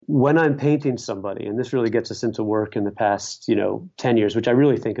when I'm painting somebody, and this really gets us into work in the past, 10 years, which I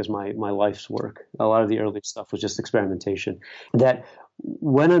really think is my life's work. A lot of the early stuff was just experimentation. That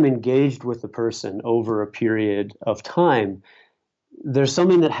when I'm engaged with the person over a period of time, there's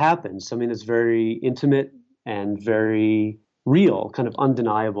something that happens, something that's very intimate and very real, kind of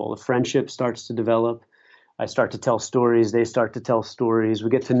undeniable. A friendship starts to develop. I start to tell stories, they start to tell stories, we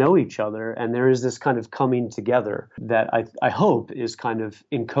get to know each other, and there is this kind of coming together that I hope is kind of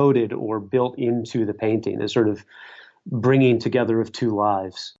encoded or built into the painting, as sort of bringing together of two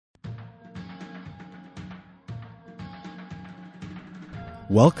lives.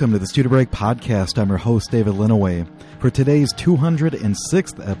 Welcome to the Studio Break Podcast. I'm your host, David Linaway. For today's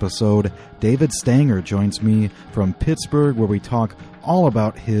 206th episode, David Stanger joins me from Pittsburgh, where we talk all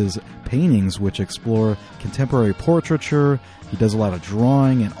about his paintings, which explore contemporary portraiture. He does a lot of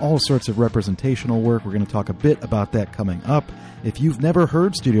drawing and all sorts of representational work. We're going to talk a bit about that coming up. If you've never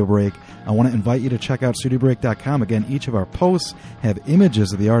heard Studio Break, I want to invite you to check out studiobreak.com. Again, each of our posts have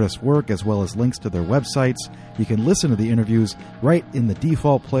images of the artist's work as well as links to their websites. You can listen to the interviews right in the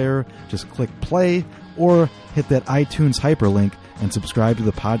default player. Just click play or hit that iTunes hyperlink and subscribe to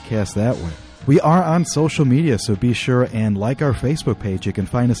the podcast that way. We are on social media, so be sure and like our Facebook page. You can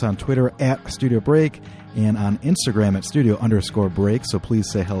find us on Twitter at Studio Break and on Instagram at Studio_Break, so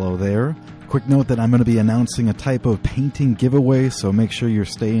please say hello there. Quick note that I'm going to be announcing a type of painting giveaway, so make sure you're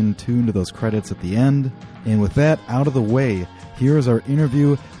staying tuned to those credits at the end. And with that out of the way, here is our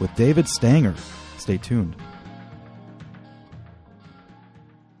interview with David Stanger. Stay tuned.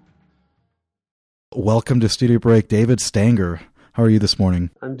 Welcome to Studio Break, David Stanger. How are you this morning?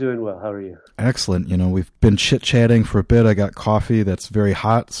 I'm doing well. How are you? Excellent. We've been chit-chatting for a bit. I got coffee that's very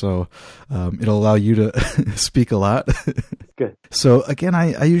hot, so it'll allow you to speak a lot. Good. So, again,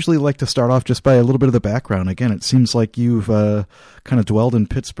 I usually like to start off just by a little bit of the background. Again, it seems like you've kind of dwelled in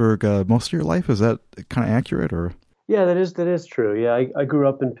Pittsburgh most of your life. Is that kind of accurate, or? Yeah, that is true. Yeah, I grew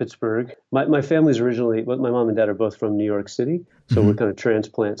up in Pittsburgh. My family's originally, my mom and dad are both from New York City, so we're kind of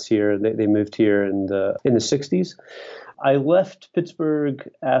transplants here. They moved here in the 60s. I left Pittsburgh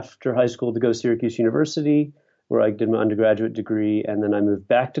after high school to go to Syracuse University, where I did my undergraduate degree, and then I moved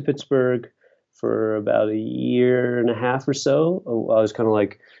back to Pittsburgh for about a year and a half or so. I was kind of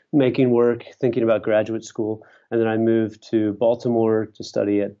like making work, thinking about graduate school, and then I moved to Baltimore to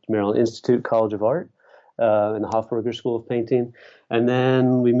study at Maryland Institute College of Art in the Hofburger School of Painting, and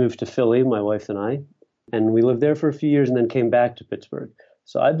then we moved to Philly, my wife and I, and we lived there for a few years and then came back to Pittsburgh.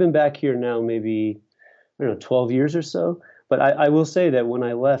 So I've been back here now maybe 12 years or so. But I will say that when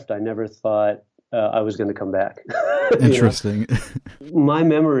I left, I never thought I was going to come back. Interesting. My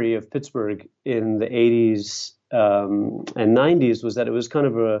memory of Pittsburgh in the 80s and 90s was that it was kind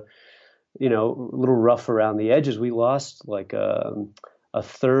of a little rough around the edges. We lost like a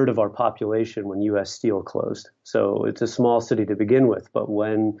third of our population when U.S. Steel closed. So it's a small city to begin with. But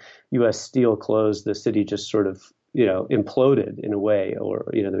when U.S. Steel closed, the city just sort of imploded in a way,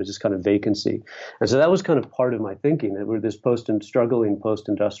 or, there was this kind of vacancy. And so that was kind of part of my thinking, that we're this struggling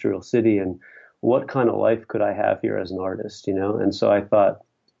post-industrial city, and what kind of life could I have here as an artist, And so I thought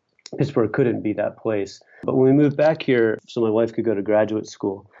Pittsburgh couldn't be that place. But when we moved back here, so my wife could go to graduate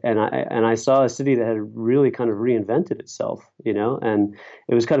school, and I saw a city that had really kind of reinvented itself, and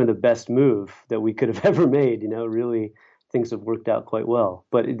it was kind of the best move that we could have ever made, really things have worked out quite well.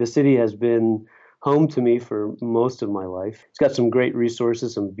 But the city has been home to me for most of my life. It's got some great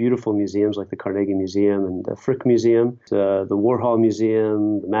resources, some beautiful museums like the Carnegie Museum and the Frick Museum, the Warhol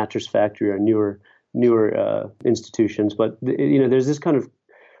Museum, the Mattress Factory, are newer institutions. But there's this kind of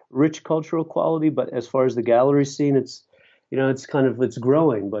rich cultural quality. But as far as the gallery scene, it's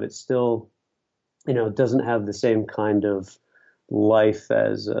growing, but it's still it doesn't have the same kind of life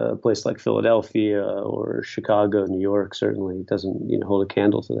as a place like Philadelphia or Chicago, New York. Certainly it doesn't hold a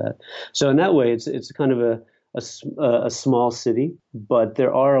candle to that. So in that way, it's kind of a small city, but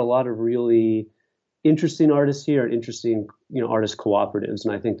there are a lot of really interesting artists here and interesting artist cooperatives,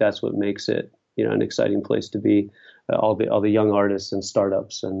 and I think that's what makes it an exciting place to be. All the young artists and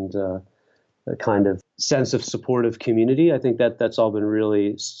startups and the kind of sense of supportive community. I think that's all been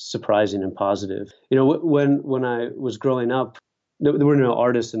really surprising and positive. When I was growing up, there were no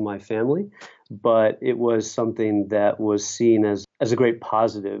artists in my family, but it was something that was seen as a great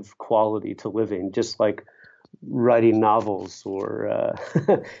positive quality to living, just like writing novels or,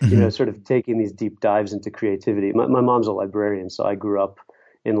 sort of taking these deep dives into creativity. My mom's a librarian, so I grew up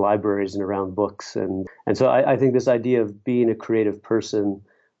in libraries and around books. And so I think this idea of being a creative person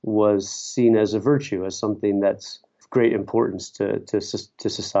was seen as a virtue, as something that's great importance to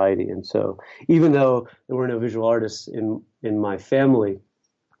society. And so even though there were no visual artists in my family,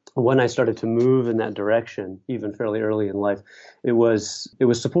 when I started to move in that direction, even fairly early in life, it was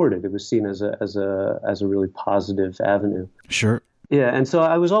supported. It was seen as a really positive avenue. Sure. Yeah, and so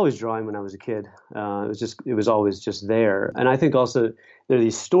I was always drawing when I was a kid. It was always just there. And I think also there are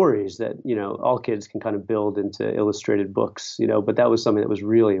these stories that, all kids can kind of build into illustrated books, but that was something that was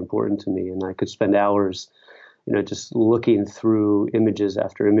really important to me. And I could spend hours, just looking through images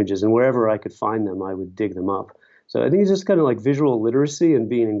after images, and wherever I could find them, I would dig them up. So I think it's just kind of like visual literacy, and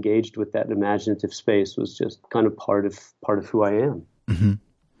being engaged with that imaginative space was just kind of part of who I am. Mm-hmm.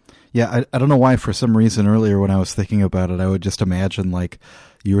 Yeah, I don't know why, for some reason earlier when I was thinking about it, I would just imagine like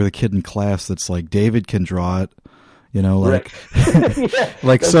you were the kid in class that's like, David can draw it, like, right. Yeah,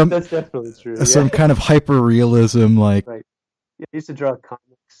 like that's definitely true. Some kind of hyper realism, like, right. Yeah, I used to draw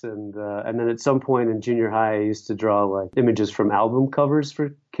comics, and then at some point in junior high, I used to draw like images from album covers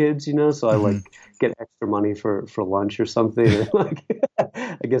for kids, so I like get extra money for lunch or something, and like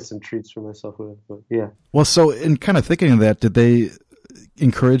I get some treats for myself with it. But yeah. Well, so in kind of thinking of that, did they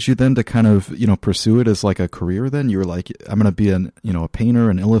encourage you then to kind of, pursue it as like a career then? You were like, I'm going to be a painter,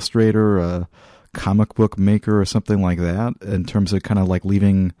 an illustrator, a comic book maker or something like that, in terms of kind of like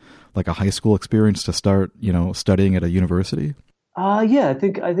leaving like a high school experience to start, studying at a university? Yeah,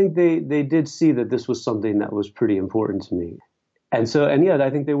 I think they did see that this was something that was pretty important to me. And yeah, I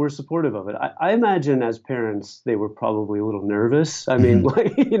think they were supportive of it. I imagine as parents, they were probably a little nervous. I mean,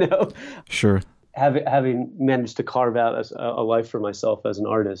 like, Sure. Having managed to carve out a life for myself as an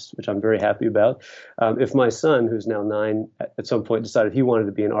artist, which I'm very happy about. If my son, who's now 9, at some point decided he wanted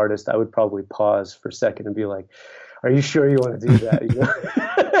to be an artist, I would probably pause for a second and be like, "Are you sure you want to do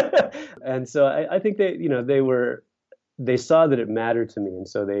that?" And so I think they saw that it mattered to me, and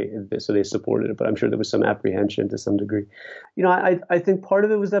so they supported it. But I'm sure there was some apprehension to some degree. I think part of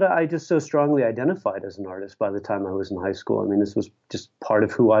it was that I just so strongly identified as an artist by the time I was in high school. I mean, this was just part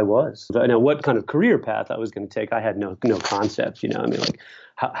of who I was. Now, what kind of career path I was going to take, I had no concept. I mean, like,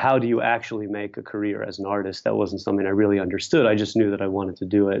 how do you actually make a career as an artist? That wasn't something I really understood. I just knew that I wanted to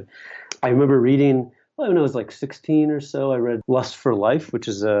do it. I remember reading, when I was like 16 or so, I read Lust for Life, which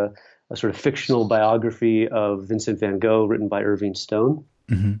is a sort of fictional biography of Vincent van Gogh written by Irving Stone.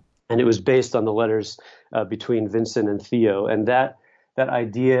 Mm-hmm. And it was based on the letters between Vincent and Theo. And that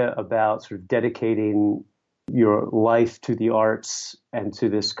idea about sort of dedicating your life to the arts and to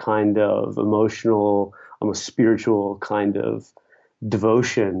this kind of emotional, almost spiritual kind of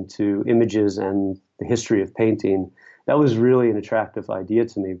devotion to images and the history of painting, that was really an attractive idea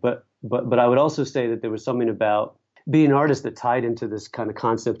to me. But I would also say that there was something about being an artist that tied into this kind of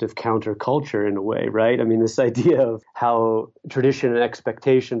concept of counterculture in a way, right? I mean, this idea of how tradition and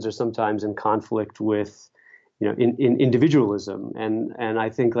expectations are sometimes in conflict with, in individualism. And I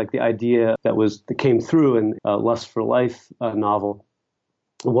think like the idea that came through in Lust for Life novel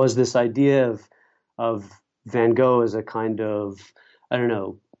was this idea of Van Gogh as a kind of, I don't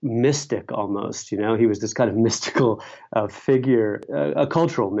know, mystic almost, he was this kind of mystical figure, a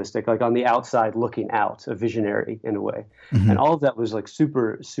cultural mystic, like on the outside looking out, a visionary in a way. Mm-hmm. And all of that was like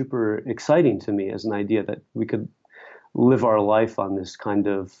super, super exciting to me as an idea that we could live our life on this kind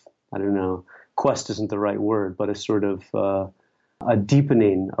of, I don't know, quest isn't the right word, but a sort of a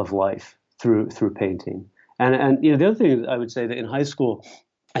deepening of life through painting. And the other thing I would say that in high school,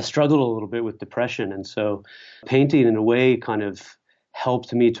 I struggled a little bit with depression. And so painting in a way kind of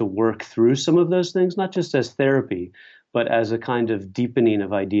helped me to work through some of those things, not just as therapy, but as a kind of deepening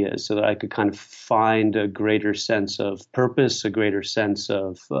of ideas so that I could kind of find a greater sense of purpose, a greater sense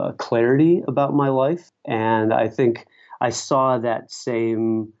of clarity about my life. And I think I saw that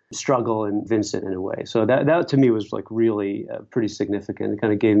same struggle in Vincent in a way. So that to me was like really pretty significant. It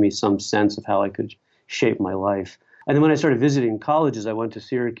kind of gave me some sense of how I could shape my life. And then when I started visiting colleges, I went to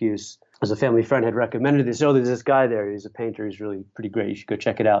Syracuse as a family friend had recommended this. Oh, there's this guy there. He's a painter. He's really pretty great. You should go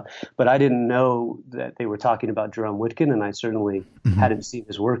check it out. But I didn't know that they were talking about Jerome Witkin, and I certainly hadn't seen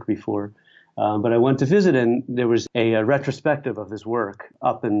his work before. But I went to visit, and there was a retrospective of his work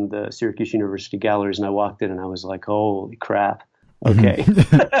up in the Syracuse University galleries, and I walked in, and I was like, holy crap. Okay,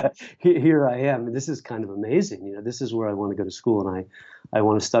 here I am. And this is kind of amazing. This is where I want to go to school, and I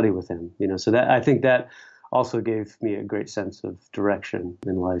want to study with him. So that I think that also gave me a great sense of direction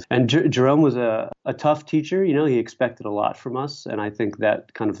in life. And Jerome was a tough teacher. He expected a lot from us. And I think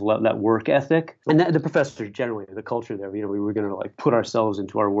that kind of that work ethic and the professors generally, the culture there, we were going to like put ourselves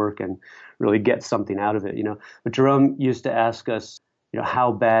into our work and really get something out of it, But Jerome used to ask us,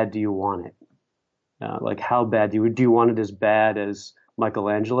 how bad do you want it? Like, how bad do you want it as bad as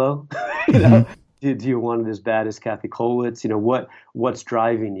Michelangelo? Do you want it as bad as Kathy Kollwitz? What's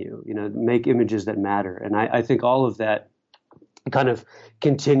driving you? Make images that matter. And I think all of that kind of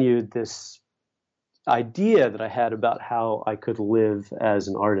continued this idea that I had about how I could live as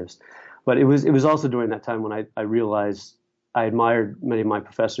an artist. But it was also during that time when I realized I admired many of my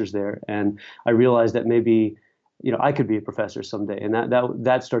professors there, and I realized that maybe, I could be a professor someday. And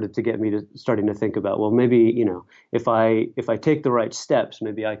that started to get me to starting to think about, well, maybe, if I take the right steps,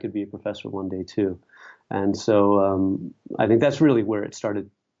 maybe I could be a professor one day too. And so I think that's really where it started.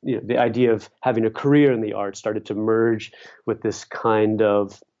 The idea of having a career in the arts started to merge with this kind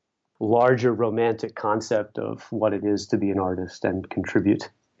of larger romantic concept of what it is to be an artist and contribute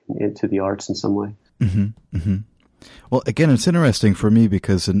to the arts in some way. Mm-hmm, mm-hmm. Well, again, it's interesting for me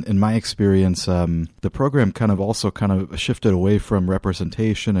because in my experience, the program kind of shifted away from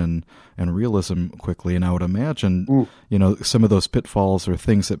representation and realism quickly. And I would imagine, some of those pitfalls or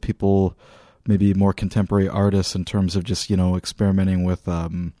things that people, maybe more contemporary artists, in terms of just, experimenting with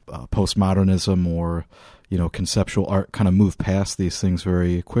postmodernism or, conceptual art, kind of move past these things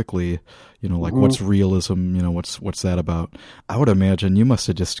very quickly. Like what's realism? What's that about? I would imagine you must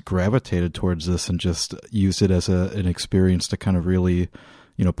have just gravitated towards this and just used it as an experience to kind of really,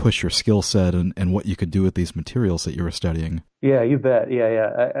 push your skill set and what you could do with these materials that you were studying. Yeah, you bet.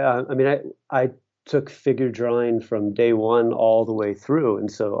 Yeah. I took figure drawing from day one all the way through, and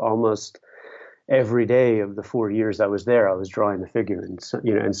so almost every day of the 4 years I was there, I was drawing the figure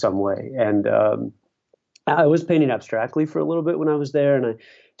in some way. And I was painting abstractly for a little bit when I was there, and I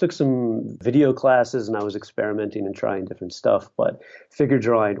took some video classes, and I was experimenting and trying different stuff. But figure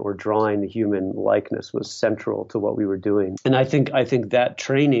drawing, or drawing the human likeness, was central to what we were doing. And I think that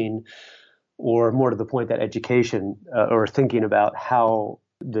training, or more to the point, that education, or thinking about how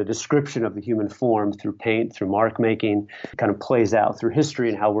the description of the human form through paint, through mark making, kind of plays out through history,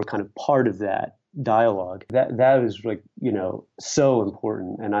 and how we're kind of part of that dialogue. That is so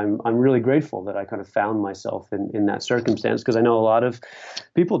important, and I'm really grateful that I kind of found myself in that circumstance, because I know a lot of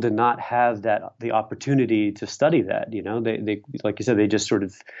people did not have the opportunity to study that. They like you said, they just sort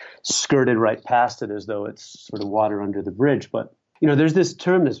of skirted right past it as though it's sort of water under the bridge. But there's this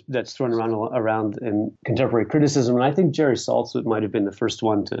term that's thrown around in contemporary criticism, and I think Jerry Saltz might have been the first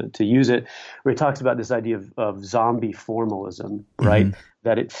one to use it, where he talks about this idea of zombie formalism, right? Mm-hmm.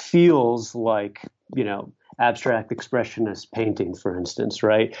 That it feels like, abstract expressionist painting, for instance,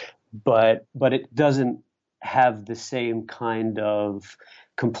 right? But it doesn't have the same kind of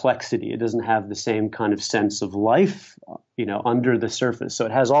complexity. It doesn't have the same kind of sense of life, under the surface. So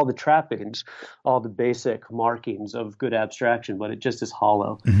it has all the trappings, all the basic markings of good abstraction, but it just is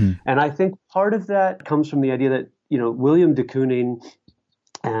hollow. Mm-hmm. And I think part of that comes from the idea that, William de Kooning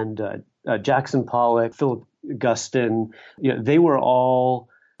and Jackson Pollock, Philip Guston, they were all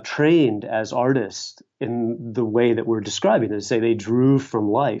trained as artists in the way that we're describing it. Say they drew from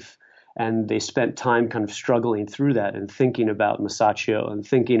life, and they spent time kind of struggling through that and thinking about Masaccio and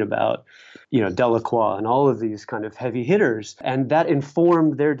thinking about, Delacroix and all of these kind of heavy hitters, and that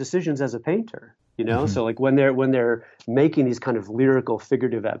informed their decisions as a painter. Mm-hmm. So like when they're making these kind of lyrical,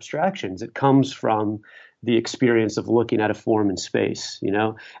 figurative abstractions, it comes from the experience of looking at a form in space,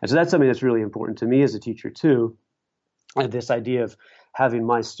 and so that's something that's really important to me as a teacher too. And this idea of having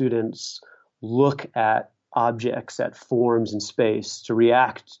my students look at objects, at forms in space, to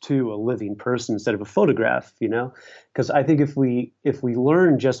react to a living person instead of a photograph, because I think if we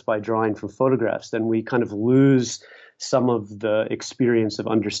learn just by drawing from photographs, then we kind of lose some of the experience of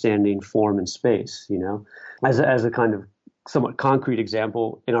understanding form and space, as a kind of somewhat concrete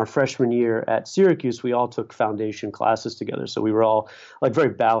example. In our freshman year at Syracuse, we all took foundation classes together. So we were all like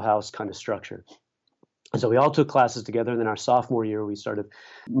very Bauhaus kind of structure. And so we all took classes together. And then our sophomore year, we sort of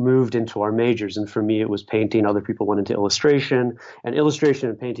moved into our majors. And for me, it was painting. Other people went into illustration. And illustration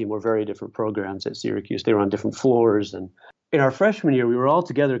and painting were very different programs at Syracuse. They were on different floors. And in our freshman year, we were all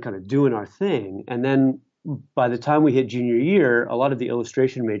together kind of doing our thing. And then by the time we hit junior year, a lot of the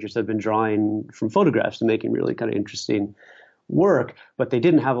illustration majors had been drawing from photographs and making really kind of interesting work, but they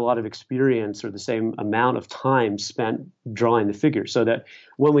didn't have a lot of experience or the same amount of time spent drawing the figures. So that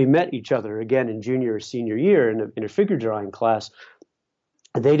when we met each other again in junior or senior year in a figure drawing class,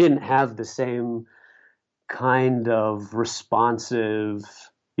 they didn't have the same kind of responsive,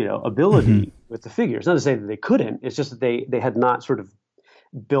 ability with the figures. Not to say that they couldn't, it's just that they had not sort of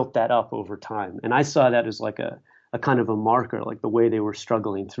built that up over time. And I saw that as like a kind of a marker, like the way they were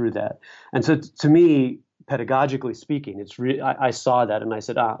struggling through that. And so to me, pedagogically speaking, I saw that and I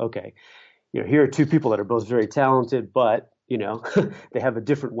said, okay, here are two people that are both very talented, but, they have a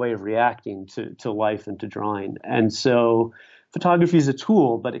different way of reacting to life and to drawing. And so photography is a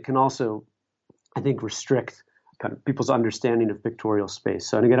tool, but it can also, I think, restrict kind of people's understanding of pictorial space.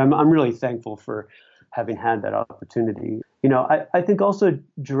 So, and again, I'm really thankful for having had that opportunity. I think also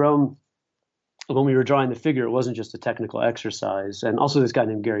Jerome, when we were drawing the figure, it wasn't just a technical exercise. And also this guy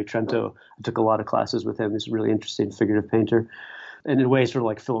named Gary Trento, I took a lot of classes with him. He's a really interesting figurative painter. And in a way, sort of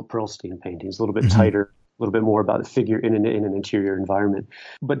like Philip Pearlstein paintings, a little bit tighter, a little bit more about the figure in an interior environment.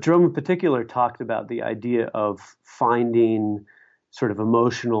 But Jerome in particular talked about the idea of finding sort of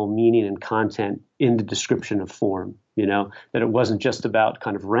emotional meaning and content in the description of form, that it wasn't just about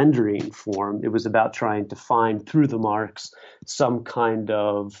kind of rendering form. It was about trying to find through the marks some kind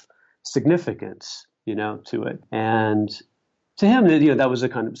of significance, to it. And to him, that was a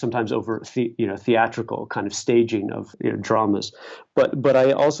kind of sometimes over, theatrical kind of staging of dramas. But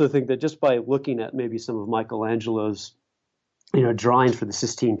I also think that just by looking at maybe some of Michelangelo's, drawings for the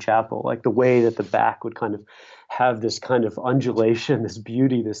Sistine Chapel, like the way that the back would kind of have this kind of undulation, this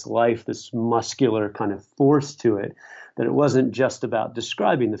beauty, this life, this muscular kind of force to it, that it wasn't just about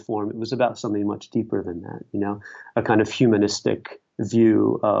describing the form. It was about something much deeper than that, a kind of humanistic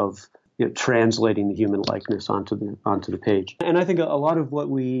view of translating the human likeness onto the page. And I think a lot of what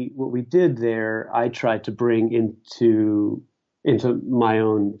we did there, I tried to bring into my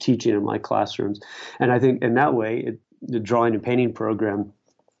own teaching in my classrooms. And I think in that way, the drawing and painting program,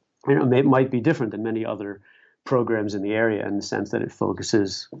 might be different than many other programs in the area in the sense that it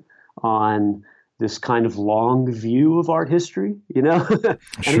focuses on this kind of long view of art history, And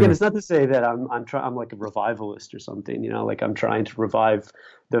again, it's not to say that I'm like a revivalist or something, like I'm trying to revive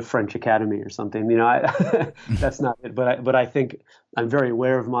the French Academy or something, that's not it. But I think I'm very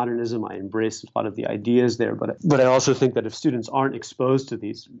aware of modernism. I embrace a lot of the ideas there, but I also think that if students aren't exposed to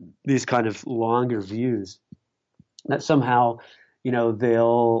these kind of longer views, that somehow,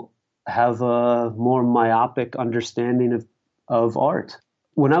 they'll have a more myopic understanding of art.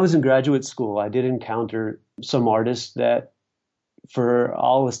 When I was in graduate school, I did encounter some artists that, for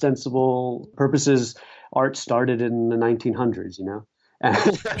all ostensible purposes, art started in the 1900s,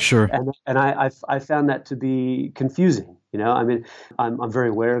 Sure. And I found that to be confusing. I'm very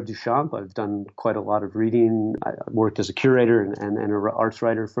aware of Duchamp. I've done quite a lot of reading. I worked as a curator and an arts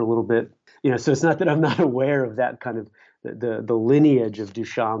writer for a little bit. So it's not that I'm not aware of that kind of the lineage of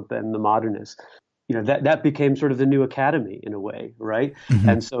Duchamp and the modernists. That became sort of the new academy in a way, right? Mm-hmm.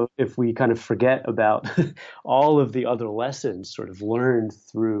 And so if we kind of forget about all of the other lessons sort of learned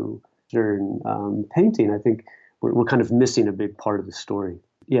during painting, I think we're kind of missing a big part of the story.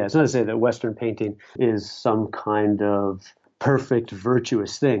 Yeah, it's not to say that Western painting is some kind of perfect,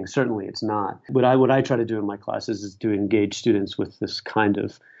 virtuous thing. Certainly it's not. What I try to do in my classes is to engage students with this kind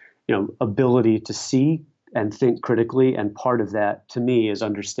of, ability to see and think critically. And part of that, to me, is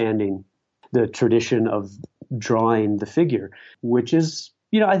understanding the tradition of drawing the figure, which is,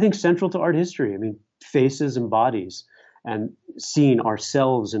 I think central to art history. I mean, faces and bodies and seeing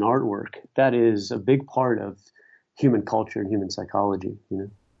ourselves in artwork, that is a big part of human culture and human psychology,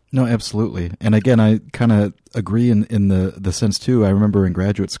 No, absolutely. And again, I kind of agree in the sense too. I remember in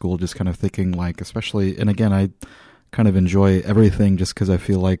graduate school just kind of thinking like, especially, and again, I kind of enjoy everything just because I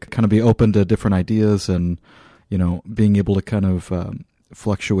feel like kind of be open to different ideas and, being able to kind of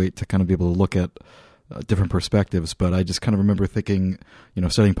fluctuate to kind of be able to look at different perspectives. But I just kind of remember thinking,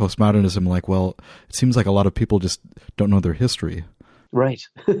 studying postmodernism, like, well, it seems like a lot of people just don't know their history. Right.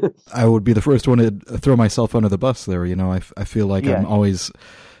 I would be the first one to throw myself under the bus there. I feel like I'm always,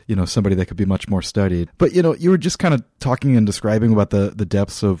 somebody that could be much more studied. But, you were just kind of talking and describing about the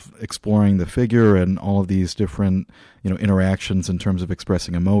depths of exploring the figure and all of these different, interactions in terms of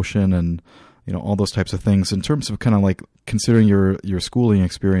expressing emotion and, all those types of things. In terms of kind of like considering your schooling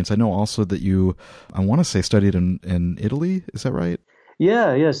experience, I know also that you, I want to say, studied in Italy. Is that right?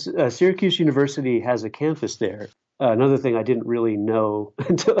 Yeah, yes. Syracuse University has a campus there. Another thing I didn't really know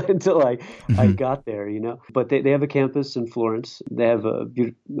until I got there, But they have a campus in Florence. They have a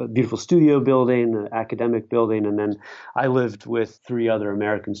beautiful studio building, an academic building, and then I lived with 3 other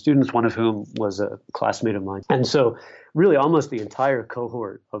American students, one of whom was a classmate of mine. And so really almost the entire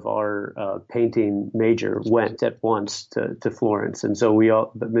cohort of our painting major went at once to Florence. And so we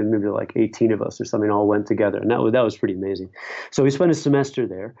all, maybe like 18 of us or something, all went together. And that was pretty amazing. So we spent a semester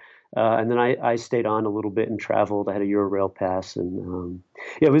there. And then I stayed on a little bit and traveled. I had a Eurail pass, and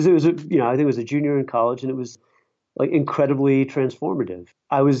it was I think it was a junior in college, and it was like incredibly transformative.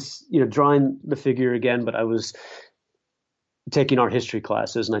 I was drawing the figure again, but I was taking art history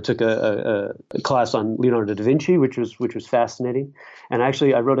classes, and I took a class on Leonardo da Vinci, which was fascinating. And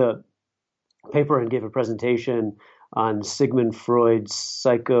actually, I wrote a paper and gave a presentation on Sigmund Freud's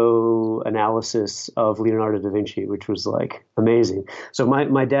psychoanalysis of Leonardo da Vinci, which was like amazing. So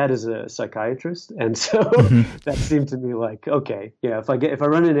my dad is a psychiatrist, and so that seemed to me like, okay, yeah, if I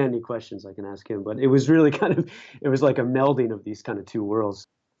run into any questions, I can ask him. But it was really it was like a melding of these kind of two worlds.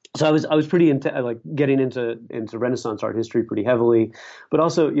 So I was pretty into like getting into Renaissance art history pretty heavily, but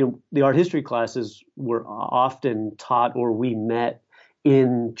also the art history classes were often taught, or we met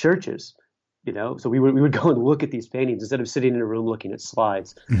in churches. So we would go and look at these paintings instead of sitting in a room looking at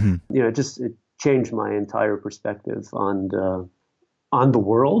slides. It changed my entire perspective on the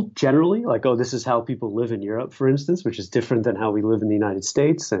world generally. Like, oh, this is how people live in Europe, for instance, which is different than how we live in the United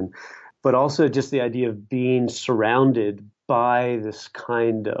States, but also just the idea of being surrounded by this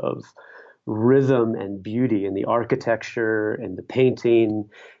kind of rhythm and beauty in the architecture and the painting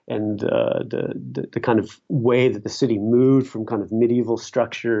and the kind of way that the city moved from kind of medieval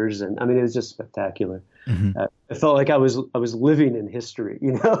structures. And I mean, it was just spectacular. I felt like I was living in history,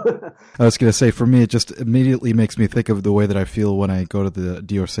 I was going to say, for me, it just immediately makes me think of the way that I feel when I go to the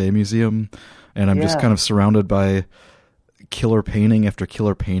d'Orsay Museum, and I'm just kind of surrounded by killer painting after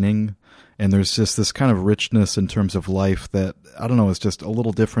killer painting. And there's just this kind of richness in terms of life that, I don't know, is just a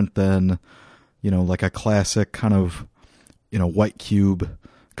little different than, like a classic kind of, white cube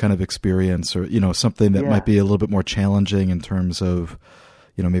kind of experience, or, something that might be a little bit more challenging in terms of,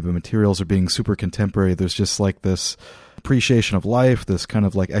 maybe materials are being super contemporary. There's just like this appreciation of life, this kind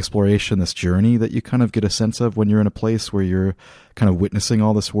of like exploration, this journey that you kind of get a sense of when you're in a place where you're kind of witnessing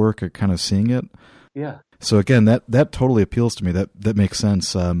all this work or kind of seeing it. Yeah. So again, that totally appeals to me. That makes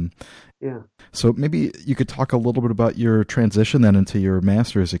sense. Yeah. So maybe you could talk a little bit about your transition then into your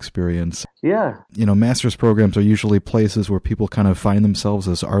master's experience. Yeah. Master's programs are usually places where people kind of find themselves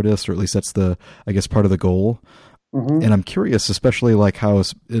as artists, or at least that's part of the goal. And I'm curious, especially like how,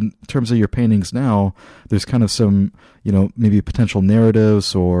 in terms of your paintings now, there's kind of some, maybe potential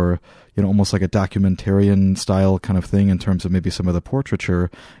narratives or, almost like a documentarian style kind of thing in terms of maybe some of the portraiture.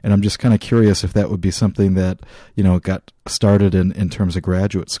 And I'm just kind of curious if that would be something that, got started in terms of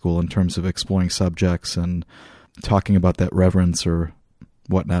graduate school, in terms of exploring subjects and talking about that reverence or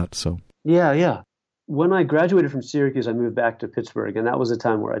whatnot. So. Yeah. When I graduated from Syracuse, I moved back to Pittsburgh, and that was a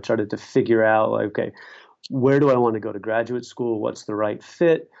time where I started to figure out, like, okay, where do I want to go to graduate school? What's the right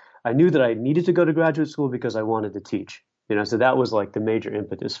fit? I knew that I needed to go to graduate school because I wanted to teach. So that was like the major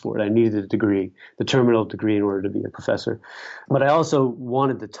impetus for it. I needed a degree, the terminal degree, in order to be a professor. But I also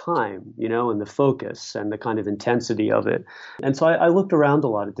wanted the time, and the focus and the kind of intensity of it. And so I looked around a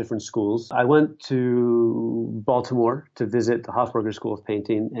lot at different schools. I went to Baltimore to visit the Hofburger School of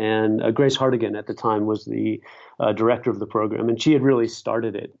Painting, and Grace Hartigan at the time was the director of the program, and she had really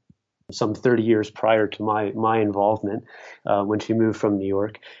started it some 30 years prior to my involvement when she moved from New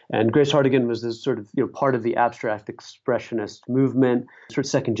York. And Grace Hartigan was this sort of part of the abstract expressionist movement, sort of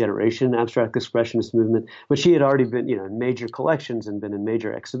second generation abstract expressionist movement. But she had already been in major collections and been in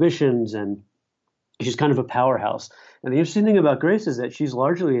major exhibitions, and she's kind of a powerhouse. And the interesting thing about Grace is that she's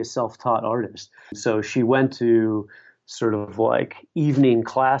largely a self-taught artist. So she went to sort of like evening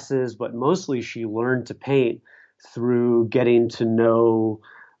classes, but mostly she learned to paint through getting to know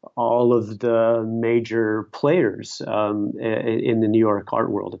all of the major players in the New York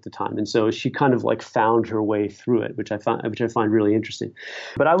art world at the time. And so she kind of like found her way through it, which I find really interesting.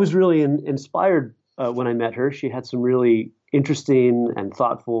 But I was really inspired when I met her. She had some really interesting and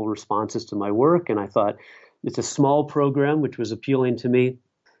thoughtful responses to my work. And I thought it's a small program, which was appealing to me.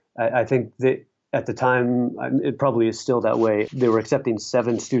 I think that at the time, it probably is still that way, they were accepting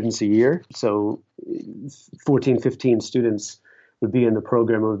 7 students a year. So 14, 15 students would be in the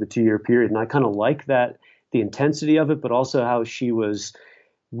program over the 2-year period. And I kind of like that, the intensity of it, but also how she was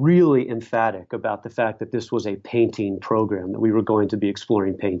really emphatic about the fact that this was a painting program, that we were going to be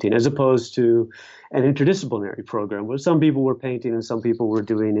exploring painting, as opposed to an interdisciplinary program where some people were painting and some people were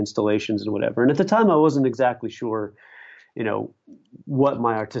doing installations and whatever. And at the time, I wasn't exactly sure, what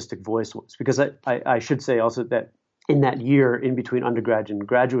my artistic voice was, because I should say also that in that year in between undergrad and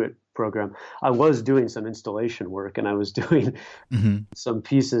graduate program, I was doing some installation work, and I was doing some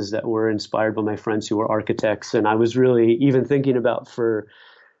pieces that were inspired by my friends who were architects. And I was really even thinking about, for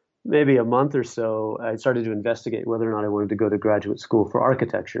maybe a month or so, I started to investigate whether or not I wanted to go to graduate school for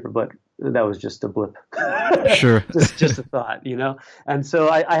architecture, but that was just a blip. Sure. just a thought, And so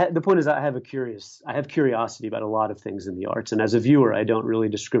the point is, I have curiosity about a lot of things in the arts. And as a viewer, I don't really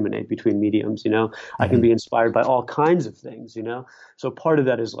discriminate between mediums, I can be inspired by all kinds of things, So part of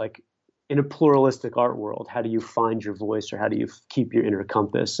that is like, in a pluralistic art world, how do you find your voice, or how do you keep your inner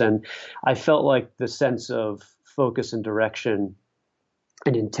compass? And I felt like the sense of focus and direction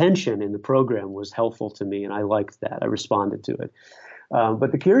and intention in the program was helpful to me, and I liked that. I responded to it.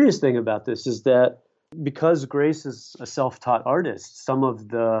 But the curious thing about this is that because Grace is a self-taught artist, some of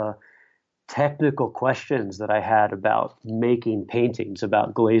the technical questions that I had about making paintings,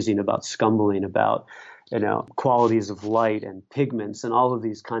 about glazing, about scumbling, about qualities of light and pigments and all of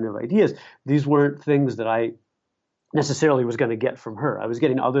these kind of ideas, these weren't things that I necessarily was going to get from her. I was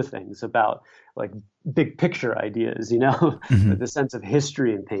getting other things about like big picture ideas, Mm-hmm. the sense of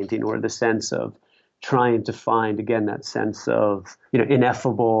history in painting, or the sense of trying to find, again, that sense of,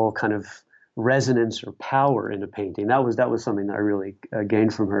 ineffable kind of resonance or power in a painting. That was something that I really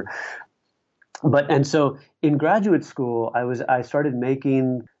gained from her. And so in graduate school, I started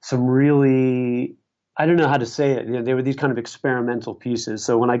making some really, I don't know how to say it. They were these kind of experimental pieces.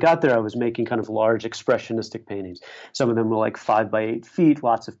 So when I got there, I was making kind of large expressionistic paintings. Some of them were like 5 by 8 feet,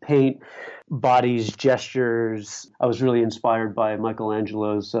 lots of paint, bodies, gestures. I was really inspired by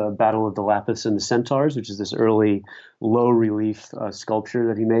Michelangelo's Battle of the Lapis and the Centaurs, which is this early low relief sculpture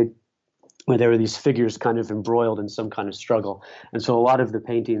that he made, where there were these figures kind of embroiled in some kind of struggle. And so a lot of the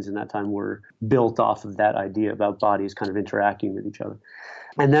paintings in that time were built off of that idea about bodies kind of interacting with each other.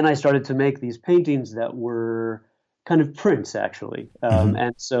 And then I started to make these paintings that were kind of prints, actually.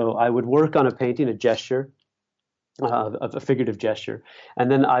 And so I would work on a painting, a gesture, a figurative gesture.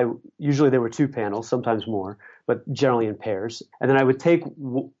 And then usually there were 2 panels, sometimes more, but generally in pairs. And then I would take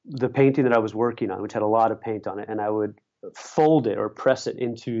the painting that I was working on, which had a lot of paint on it, and I would fold it or press it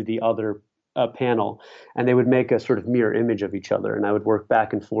into the other panel, and they would make a sort of mirror image of each other. And I would work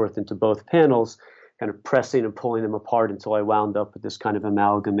back and forth into both panels, kind of pressing and pulling them apart until I wound up with this kind of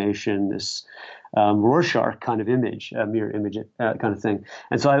amalgamation, this Rorschach kind of image, mirror image kind of thing.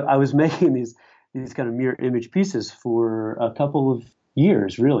 And so I was making these kind of mirror image pieces for a couple of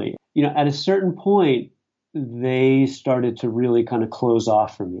years, really. At a certain point, they started to really kind of close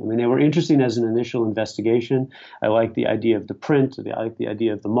off for me. I mean, they were interesting as an initial investigation. I liked the idea of the print. I liked the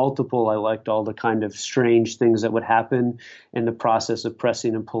idea of the multiple. I liked all the kind of strange things that would happen in the process of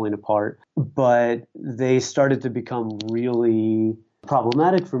pressing and pulling apart. But they started to become really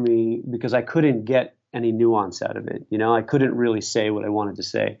problematic for me because I couldn't get any nuance out of it. I couldn't really say what I wanted to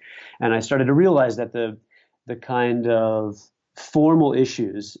say. And I started to realize that the kind of formal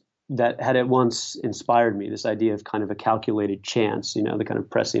issues that had at once inspired me, this idea of kind of a calculated chance, the kind of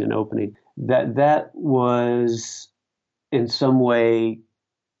pressing and opening, that was in some way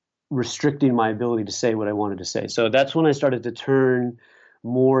restricting my ability to say what I wanted to say. So that's when I started to turn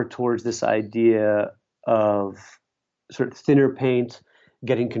more towards this idea of sort of thinner paint,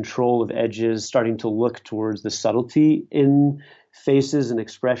 getting control of edges, starting to look towards the subtlety in faces and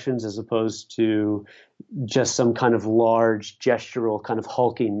expressions as opposed to just some kind of large gestural kind of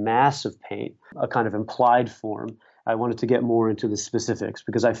hulking mass of paint, a kind of implied form. I wanted to get more into the specifics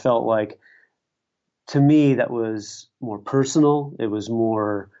because I felt like, to me, that was more personal. It was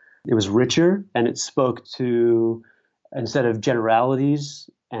richer, and it spoke to, instead of generalities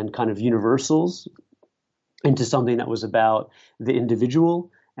and kind of universals, into something that was about the individual.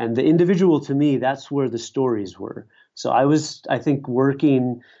 And the individual, to me, that's where the stories were. So I was, I think,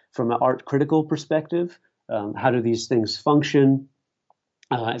 working from an art critical perspective. How do these things function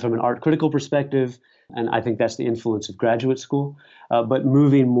from an art critical perspective? And I think that's the influence of graduate school. But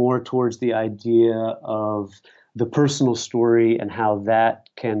moving more towards the idea of the personal story and how that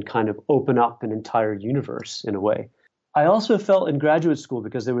can kind of open up an entire universe in a way. I also felt in graduate school,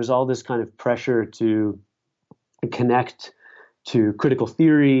 because there was all this kind of pressure to connect to critical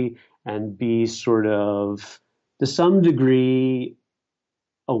theory and be sort of, to some degree,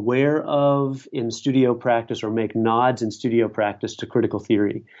 aware of in studio practice or make nods in studio practice to critical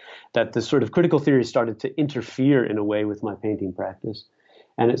theory, that the sort of critical theory started to interfere in a way with my painting practice.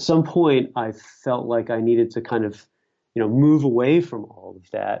 And at some point, I felt like I needed to kind of, move away from all of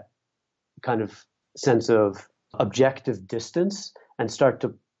that kind of sense of objective distance and start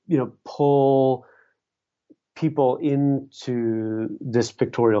to, pull people into this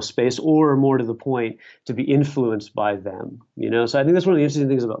pictorial space, or more to the point, to be influenced by them, So I think that's one of the interesting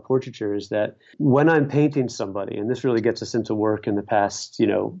things about portraiture is that when I'm painting somebody, and this really gets us into work in the past,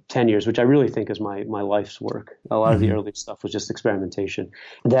 10 years, which I really think is my life's work. A lot of the early stuff was just experimentation.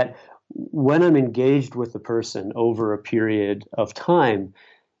 That when I'm engaged with the person over a period of time,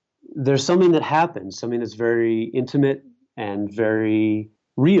 there's something that happens, something that's very intimate and very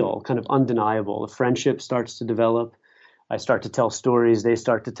real, kind of undeniable. A friendship starts to develop. I start to tell stories. They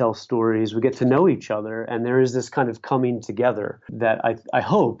start to tell stories. We get to know each other. And there is this kind of coming together that I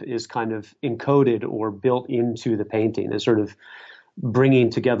hope is kind of encoded or built into the painting, as sort of bringing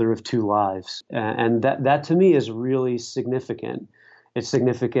together of two lives. And that to me is really significant. It's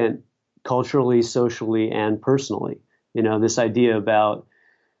significant culturally, socially, and personally. You know, this idea about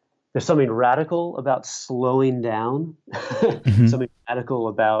there's something radical about slowing down, Mm-hmm. something radical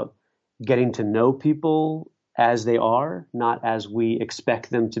about getting to know people as they are, not as we expect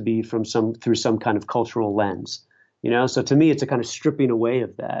them to be through some kind of cultural lens. You know, so to me, it's a kind of stripping away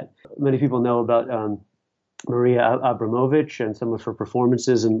of that. Many people know about Maria Abramovich and some of her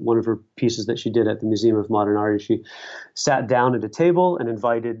performances, and one of her pieces that she did at the Museum of Modern Art is she sat down at a table and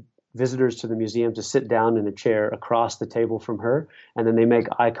invited visitors to the museum to sit down in a chair across the table from her, and then they make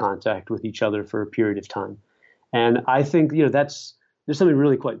eye contact with each other for a period of time. And I think, you know, there's something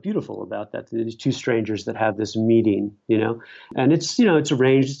really quite beautiful about that. These two strangers that have this meeting, you know, and it's, you know, it's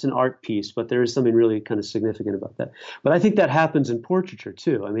arranged, it's an art piece, but there is something really kind of significant about that. But I think that happens in portraiture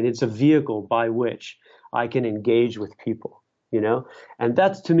too. I mean, it's a vehicle by which I can engage with people, you know, and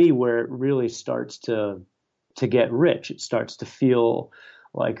that's to me where it really starts to get rich. It starts to feel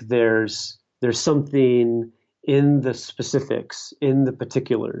like there's something in the specifics, in the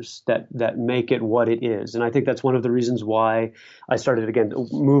particulars that make it what it is. And I think that's one of the reasons why I started again to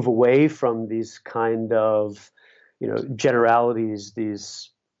move away from these kind of, you know, generalities,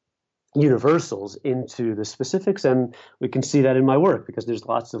 these universals into the specifics. And we can see that in my work because there's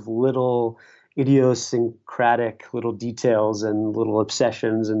lots of little idiosyncratic little details and little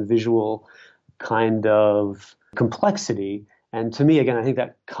obsessions and visual kind of complexity. And to me, again, I think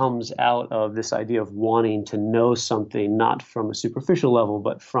that comes out of this idea of wanting to know something, not from a superficial level,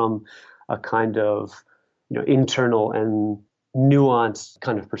 but from a kind of, you know, internal and nuanced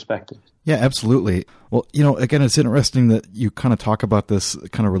kind of perspective. Yeah, absolutely. Well, you know, again, it's interesting that you kind of talk about this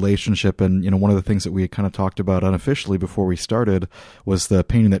kind of relationship. And, you know, one of the things that we kind of talked about unofficially before we started was the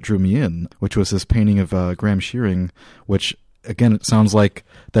painting that drew me in, which was this painting of Graham Shearing, which, again, it sounds like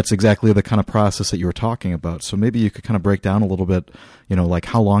that's exactly the kind of process that you were talking about. So maybe you could kind of break down a little bit, you know, like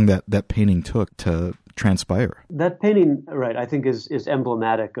how long that painting took to transpire. That painting, right, I think is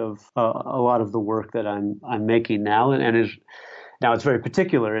emblematic of a lot of the work that I'm making now, and is now it's very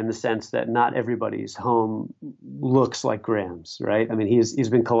particular in the sense that not everybody's home looks like Graham's, right? I mean, he's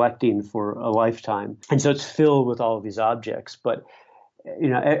been collecting for a lifetime, and so it's filled with all of these objects, but you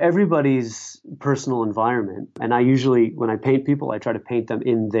know, everybody's personal environment. And I usually, when I paint people, I try to paint them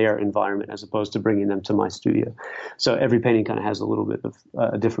in their environment as opposed to bringing them to my studio. So every painting kind of has a little bit of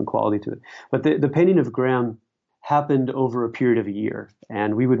a different quality to it. But the painting of Graham happened over a period of a year.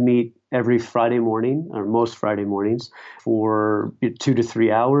 And we would meet every Friday morning, or most Friday mornings, for 2 to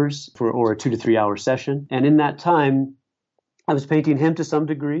 3 hours, or a 2 to 3 hour session. And in that time, I was painting him to some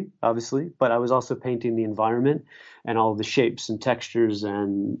degree, obviously, but I was also painting the environment and all of the shapes and textures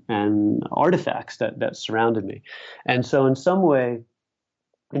and artifacts that surrounded me. And so in some way,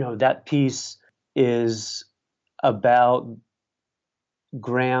 you know, that piece is about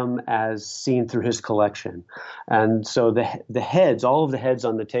Graham as seen through his collection. And so the heads, all of the heads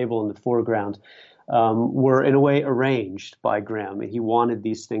on the table in the foreground, were in a way arranged by Graham. And he wanted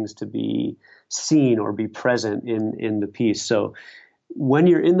these things to be seen or be present in the piece. So when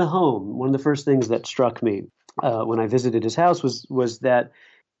you're in the home, one of the first things that struck me when I visited his house was that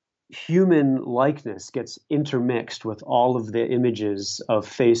human likeness gets intermixed with all of the images of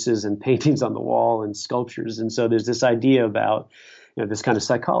faces and paintings on the wall and sculptures. And so there's this idea about, you know, this kind of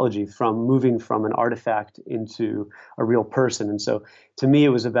psychology from moving from an artifact into a real person. And so to me, it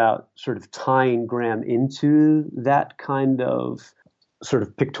was about sort of tying Graham into that kind of sort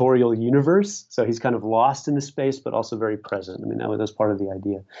of pictorial universe. So he's kind of lost in the space, but also very present. I mean, that was part of the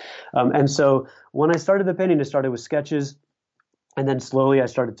idea. And so when I started the painting, I started with sketches. And then slowly I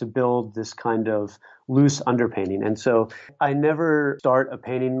started to build this kind of loose underpainting. And so I never start a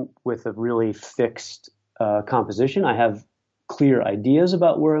painting with a really fixed composition. I have clear ideas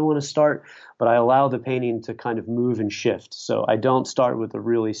about where I want to start, but I allow the painting to kind of move and shift. So I don't start with a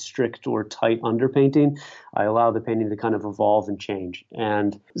really strict or tight underpainting. I allow the painting to kind of evolve and change.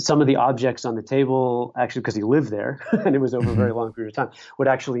 And some of the objects on the table, actually, because he lived there and it was over a very long period of time, would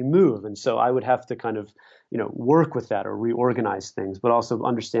actually move. And so I would have to kind of, you know, work with that or reorganize things, but also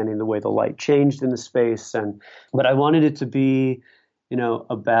understanding the way the light changed in the space. But I wanted it to be, you know,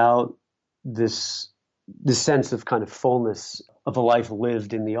 about this sense of kind of fullness of a life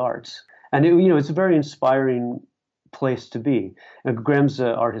lived in the arts. And, you know, it's a very inspiring place to be. Graham's an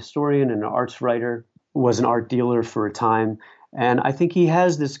art historian and an arts writer, was an art dealer for a time. And I think he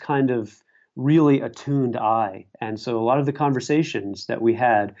has this kind of really attuned eye. And so a lot of the conversations that we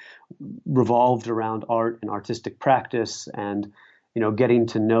had revolved around art and artistic practice and, you know, getting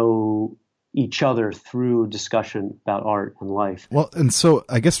to know each other through discussion about art and life. Well, and so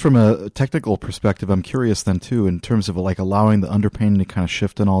I guess from a technical perspective, I'm curious then too, in terms of like allowing the underpainting to kind of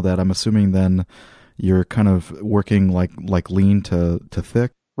shift and all that. I'm assuming then you're kind of working like lean to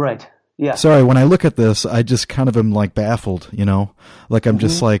thick. Right. Yeah. Sorry, when I look at this, I just kind of am like baffled, you know, like I'm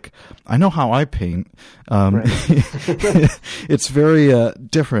just like, I know how I paint. Right. It's very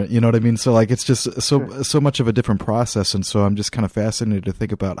different, you know what I mean? So like, it's just so much of a different process. And so I'm just kind of fascinated to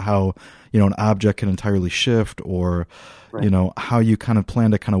think about how, you know, an object can entirely shift, or, right. you know, how you kind of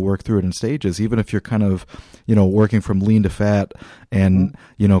plan to kind of work through it in stages, even if you're kind of, you know, working from lean to fat and,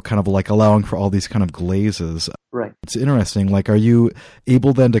 you know, kind of like allowing for all these kind of glazes. Right. It's interesting. Like, are you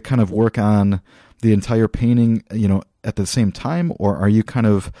able then to kind of work on the entire painting, you know, at the same time, or are you kind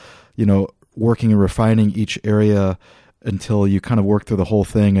of, you know, working and refining each area until you kind of work through the whole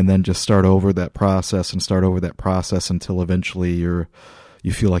thing and then just start over that process until eventually you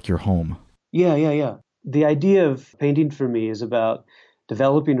feel like you're home? Yeah. The idea of painting for me is about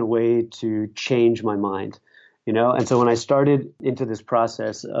developing a way to change my mind, you know? And so when I started into this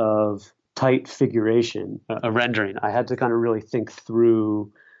process of tight figuration, a rendering, I had to kind of really think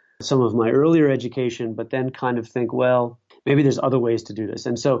through some of my earlier education, but then kind of think, well, maybe there's other ways to do this.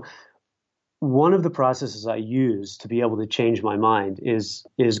 And so one of the processes I use to be able to change my mind is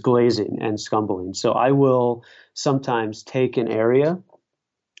glazing and scumbling. So I will sometimes take an area,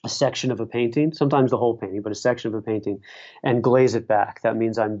 a section of a painting, sometimes the whole painting, but a section of a painting, and glaze it back. That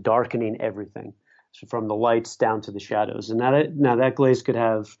means I'm darkening everything, so from the lights down to the shadows. And now that glaze could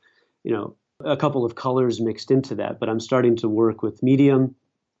have, you know, a couple of colors mixed into that, but I'm starting to work with medium,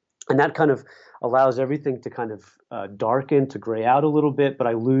 and that kind of allows everything to kind of darken, to gray out a little bit, but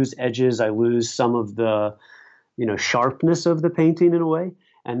I lose edges, I lose some of the, you know, sharpness of the painting in a way,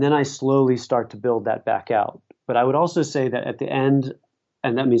 and then I slowly start to build that back out. But I would also say that at the end,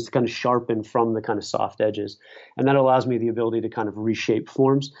 and that means to kind of sharpen from the kind of soft edges. And that allows me the ability to kind of reshape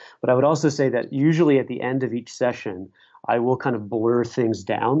forms. But I would also say that usually at the end of each session, I will kind of blur things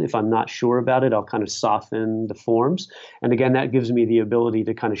down. If I'm not sure about it, I'll kind of soften the forms. And again, that gives me the ability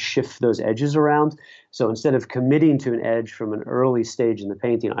to kind of shift those edges around. So instead of committing to an edge from an early stage in the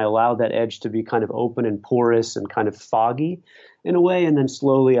painting, I allow that edge to be kind of open and porous and kind of foggy in a way, and then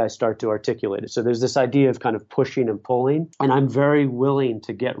slowly I start to articulate it. So there's this idea of kind of pushing and pulling, and I'm very willing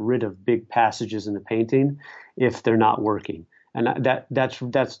to get rid of big passages in the painting if they're not working. And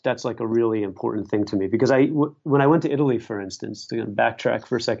that's like a really important thing to me, because when I went to Italy, for instance, to backtrack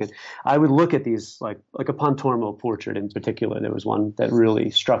for a second, I would look at these like a Pontormo portrait in particular. There was one that really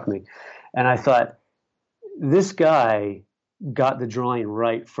struck me, and I thought, this guy got the drawing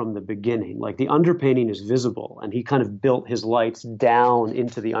right from the beginning. Like the underpainting is visible, and he kind of built his lights down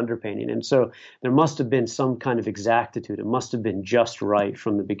into the underpainting. And so there must have been some kind of exactitude. It must have been just right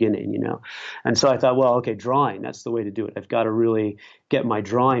from the beginning, you know? And so I thought, well, okay, drawing, that's the way to do it. I've got to really get my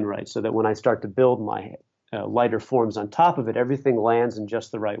drawing right so that when I start to build my lighter forms on top of it, everything lands in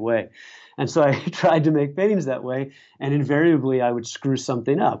just the right way. And so I tried to make paintings that way, and invariably I would screw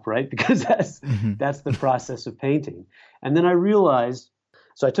something up, right? Because that's the process of painting. And then I realized,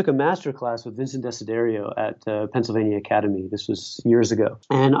 so I took a master class with Vincent Desiderio at Pennsylvania Academy. This was years ago.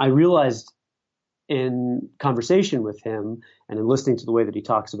 And I realized in conversation with him and in listening to the way that he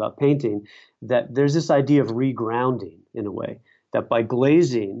talks about painting, that there's this idea of regrounding in a way, that by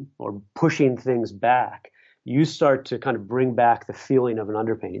glazing or pushing things back, you start to kind of bring back the feeling of an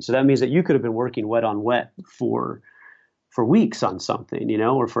underpainting. So that means that you could have been working wet on wet for weeks on something, you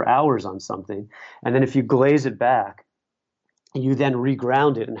know, or for hours on something. And then if you glaze it back, you then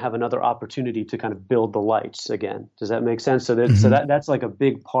reground it and have another opportunity to kind of build the lights again. Does that make sense? So that's like a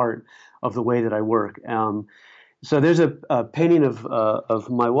big part of the way that I work. So there's a painting of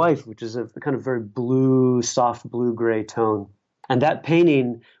my wife, which is a kind of very blue, soft blue-gray tone. And that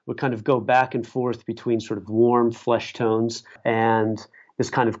painting would kind of go back and forth between sort of warm flesh tones and this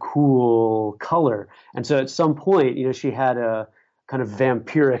kind of cool color. And so at some point, you know, she had a kind of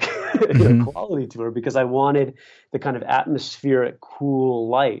vampiric quality to her, because I wanted the kind of atmospheric, cool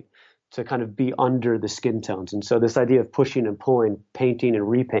light to kind of be under the skin tones. And so this idea of pushing and pulling, painting and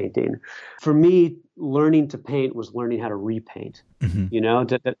repainting, for me, learning to paint was learning how to repaint, you know,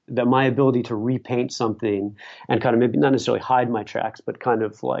 that my ability to repaint something and kind of maybe not necessarily hide my tracks, but kind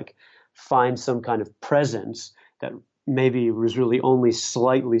of like find some kind of presence that maybe was really only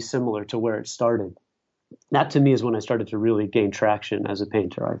slightly similar to where it started. That to me is when I started to really gain traction as a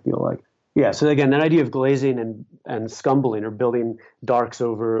painter, I feel like. Yeah, so again, that idea of glazing and scumbling, or building darks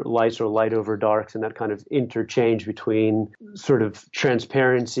over lights or light over darks, and that kind of interchange between sort of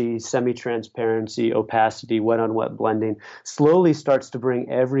transparency, semi-transparency, opacity, wet on wet blending, slowly starts to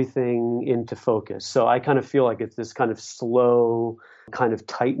bring everything into focus. So I kind of feel like it's this kind of slow kind of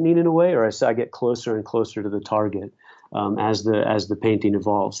tightening in a way, or I get closer and closer to the target as the painting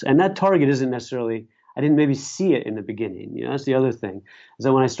evolves. And that target isn't necessarily, I didn't maybe see it in the beginning. That's the other thing, is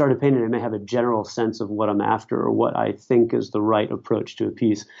that when I started painting, I may have a general sense of what I'm after or what I think is the right approach to a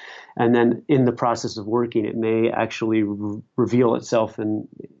piece. And then in the process of working, it may actually reveal itself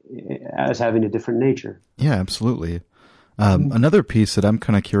as having a different nature. Yeah, absolutely. Another piece that I'm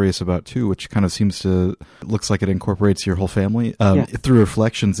kind of curious about too, which kind of looks like it incorporates your whole family through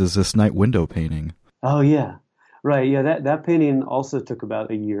reflections, is this night window painting. Oh, yeah. Right. Yeah, that painting also took about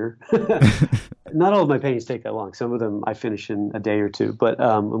a year. Not all of my paintings take that long. Some of them I finish in a day or two, but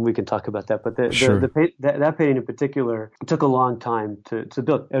and we can talk about that. But that painting in particular took a long time to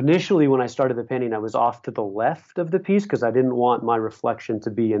build. Initially, when I started the painting, I was off to the left of the piece because I didn't want my reflection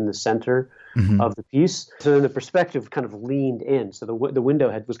to be in the center of the piece. So then the perspective kind of leaned in. So the window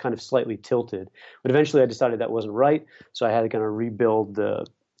head was kind of slightly tilted. But eventually I decided that wasn't right. So I had to kind of rebuild the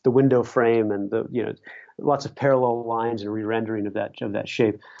window frame and lots of parallel lines and re-rendering of that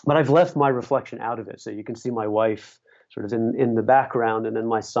shape. But I've left my reflection out of it. So you can see my wife sort of in the background and then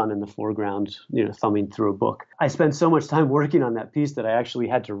my son in the foreground, thumbing through a book. I spent so much time working on that piece that I actually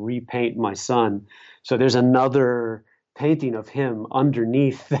had to repaint my son. So there's another painting of him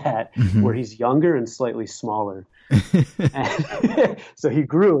underneath that where he's younger and slightly smaller. And so he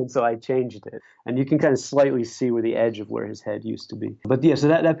grew, and so I changed it. And you can kind of slightly see where the edge of where his head used to be. But yeah, so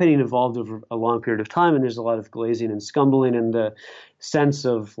that painting evolved over a long period of time, and there's a lot of glazing and scumbling, and the sense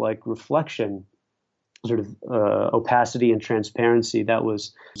of like reflection, sort of opacity and transparency. That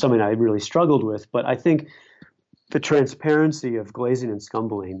was something I really struggled with. But I think the transparency of glazing and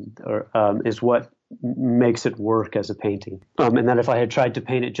scumbling is what makes it work as a painting. And that if I had tried to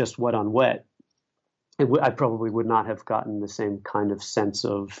paint it just wet on wet, I probably would not have gotten the same kind of sense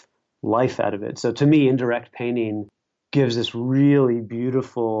of life out of it. So to me, indirect painting gives this really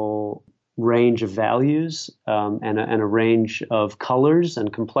beautiful range of values and a range of colors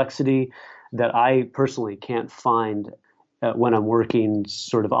and complexity that I personally can't find when I'm working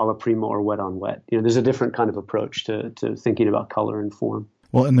sort of a la prima or wet on wet. There's a different kind of approach to thinking about color and form.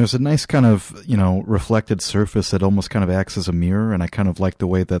 Well, and there's a nice kind of, reflected surface that almost kind of acts as a mirror. And I kind of like the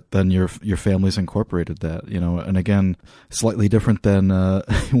way that then your family's incorporated that, and again, slightly different than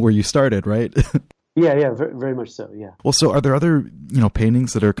where you started, right? Yeah, very, very much so. Yeah. Well, so are there other,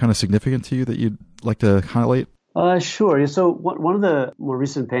 paintings that are kind of significant to you that you'd like to highlight? Sure. So one of the more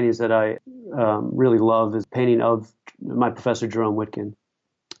recent paintings that I really love is a painting of my professor, Jerome Witkin.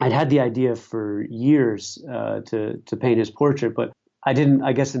 I'd had the idea for years to paint his portrait, but I didn't,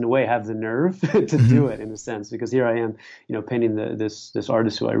 I guess, in a way, have the nerve to do it in a sense, because here I am, painting this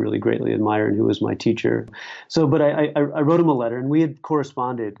artist who I really greatly admire and who was my teacher. So, but I wrote him a letter, and we had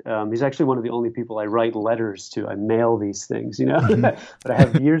corresponded. He's actually one of the only people I write letters to. I mail these things, but I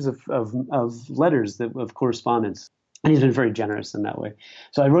have years of letters of correspondence. And he's been very generous in that way.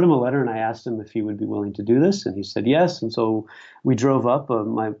 So I wrote him a letter and I asked him if he would be willing to do this. And he said yes. And so we drove up.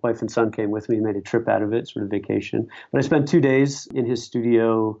 My wife and son came with me, made a trip out of it, sort of vacation. But I spent 2 days in his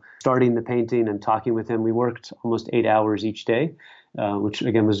studio starting the painting and talking with him. We worked almost 8 hours each day, which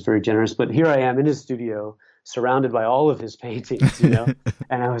again was very generous. But here I am in his studio, surrounded by all of his paintings,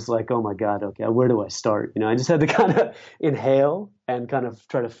 and I was like, oh my God, okay, where do I start? I just had to kind of inhale and kind of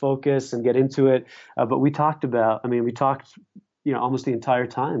try to focus and get into it. But we talked almost the entire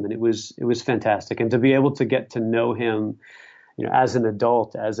time, and it was fantastic. And to be able to get to know him, as an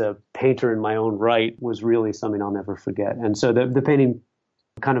adult, as a painter in my own right, was really something I'll never forget. And so the painting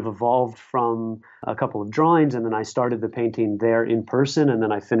kind of evolved from a couple of drawings, and then I started the painting there in person, and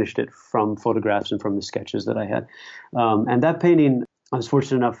then I finished it from photographs and from the sketches that I had. And that painting, I was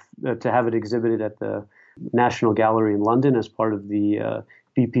fortunate enough to have it exhibited at the National Gallery in London as part of the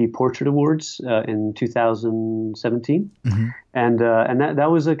BP Portrait Awards in 2017. Mm-hmm. And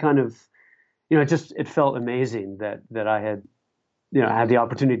that was a kind of, it felt amazing that I had, I had the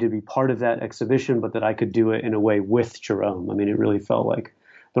opportunity to be part of that exhibition, but that I could do it in a way with Jerome. I mean, it really felt like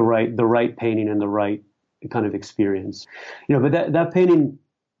the right painting and the right kind of experience. But that painting,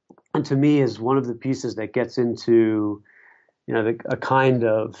 and to me, is one of the pieces that gets into, a kind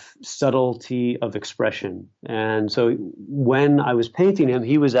of subtlety of expression. And so when I was painting him,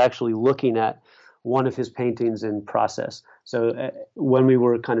 he was actually looking at one of his paintings in process. So when we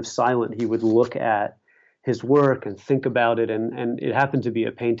were kind of silent, he would look at his work and think about it. And it happened to be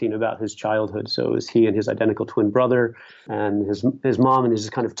a painting about his childhood. So it was he and his identical twin brother and his mom, and there's this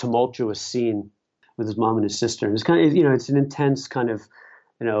kind of tumultuous scene with his mom and his sister. And it's kind of, it's an intense kind of,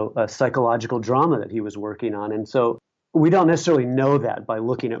 a psychological drama that he was working on. And so we don't necessarily know that by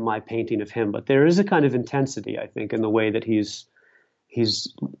looking at my painting of him, but there is a kind of intensity, I think, in the way that he's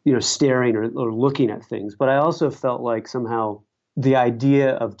staring or looking at things. But I also felt like somehow the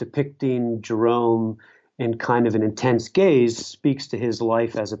idea of depicting Jerome in kind of an intense gaze speaks to his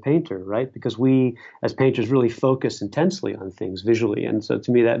life as a painter, right? Because we as painters really focus intensely on things visually. And so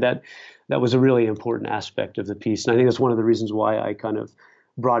to me, that was a really important aspect of the piece. And I think that's one of the reasons why I kind of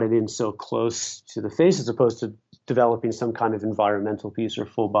brought it in so close to the face as opposed to developing some kind of environmental piece or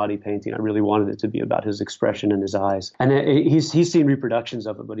full body painting. I really wanted it to be about his expression in his eyes. And he's seen reproductions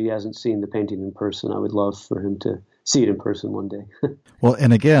of it, but he hasn't seen the painting in person. I would love for him to see it in person one day. Well,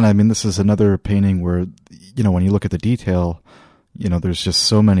 and again, I mean, this is another painting where, when you look at the detail, there's just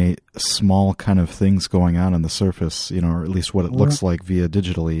so many small kind of things going on the surface, or at least what it looks like via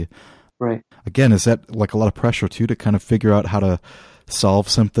digitally. Right. Again, is that like a lot of pressure too, to kind of figure out how to solve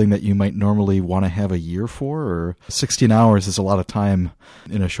something that you might normally want to have a year for? Or 16 hours is a lot of time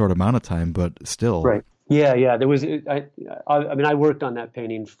in a short amount of time, but still. Right. Yeah. There was, I worked on that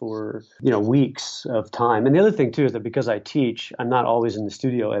painting for, weeks of time. And the other thing too is that because I teach, I'm not always in the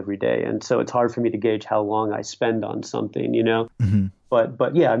studio every day. And so it's hard for me to gauge how long I spend on something, Mm-hmm.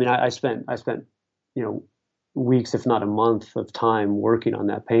 But yeah, I spent, weeks, if not a month of time working on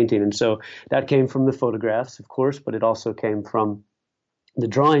that painting. And so that came from the photographs, of course, but it also came from the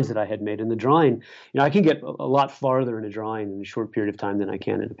drawings that I had made. In the drawing, I can get a lot farther in a drawing in a short period of time than I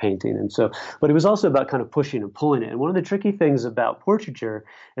can in a painting. And so, but it was also about kind of pushing and pulling it. And one of the tricky things about portraiture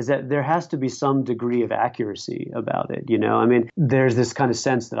is that there has to be some degree of accuracy about it. There's this kind of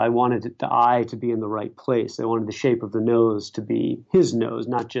sense that I wanted the eye to be in the right place. I wanted the shape of the nose to be his nose,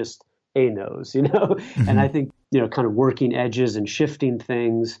 not just a nose, Mm-hmm. And I think, kind of working edges and shifting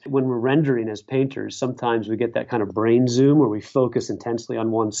things. When we're rendering as painters, sometimes we get that kind of brain zoom where we focus intensely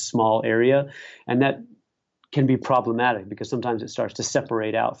on one small area. And that can be problematic because sometimes it starts to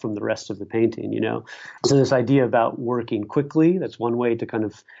separate out from the rest of the painting, So this idea about working quickly, that's one way to kind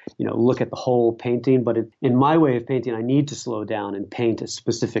of, look at the whole painting. But in my way of painting, I need to slow down and paint a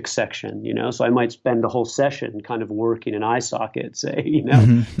specific section, So I might spend a whole session kind of working an eye socket, say,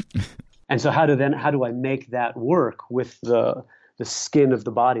 Mm-hmm. And so how do I make that work with the skin of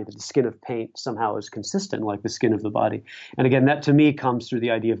the body, that the skin of paint somehow is consistent like the skin of the body? And again, that to me comes through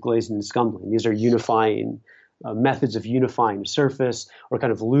the idea of glazing and scumbling. These are unifying methods of unifying surface or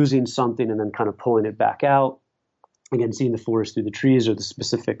kind of losing something and then kind of pulling it back out. Again, seeing the forest through the trees or the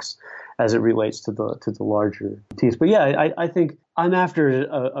specifics as it relates to the larger piece. But yeah, I think I'm after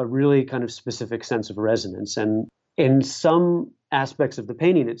a really kind of specific sense of resonance. And in some aspects of the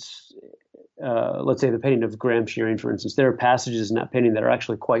painting, it's let's say the painting of Graham Shearing, for instance, there are passages in that painting that are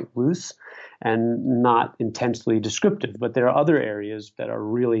actually quite loose and not intensely descriptive, but there are other areas that are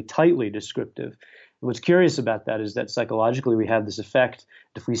really tightly descriptive. And what's curious about that is that psychologically we have this effect.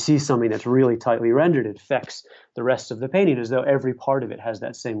 If we see something that's really tightly rendered, it affects the rest of the painting as though every part of it has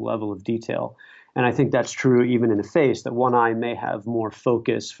that same level of detail. And I think that's true even in a face, that one eye may have more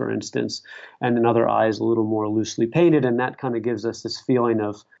focus, for instance, and another eye is a little more loosely painted. And that kind of gives us this feeling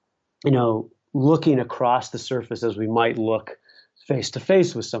of, looking across the surface as we might look face to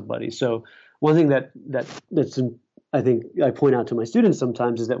face with somebody. So one thing that's I think I point out to my students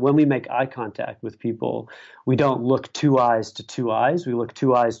sometimes is that when we make eye contact with people, we don't look two eyes to two eyes. We look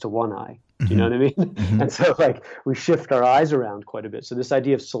two eyes to one eye. Do you know what I mean? Mm-hmm. And so we shift our eyes around quite a bit. So this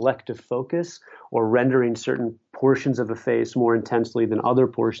idea of selective focus or rendering certain portions of a face more intensely than other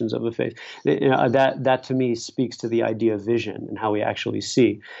portions of a face, that to me speaks to the idea of vision and how we actually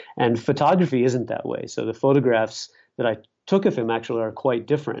see. And photography isn't that way. So the photographs that I took of him actually are quite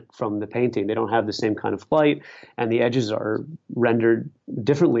different from the painting. They don't have the same kind of light, and the edges are rendered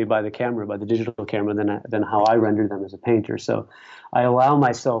differently by the camera, by the digital camera, than how I render them as a painter. So I allow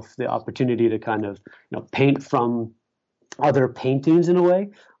myself the opportunity to kind of paint from other paintings in a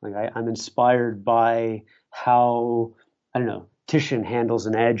way. Like I'm inspired by how, Titian handles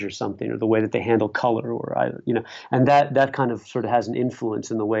an edge or something, or the way that they handle color, and that kind of sort of has an influence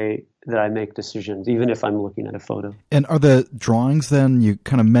in the way that I make decisions, even if I'm looking at a photo. And are the drawings then, you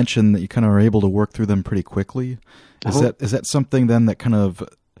kind of mentioned that you kind of are able to work through them pretty quickly. Is that something then that kind of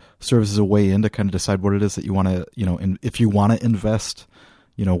serves as a way in to kind of decide what it is that you want to, if you want to invest,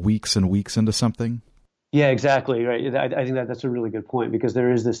 weeks and weeks into something? Yeah, exactly. Right. I think that's a really good point, because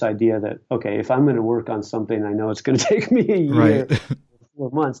there is this idea that, okay, if I'm going to work on something, I know it's going to take me a year. Right.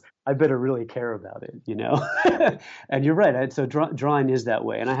 4 months, I better really care about it, you know? And you're right. So drawing is that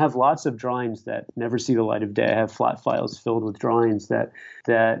way. And I have lots of drawings that never see the light of day. I have flat files filled with drawings that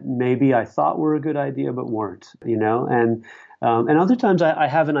maybe I thought were a good idea, but weren't, you know? And other times I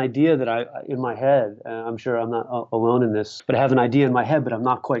have an idea that in my head, I'm sure I'm not alone in this, but I have an idea in my head, but I'm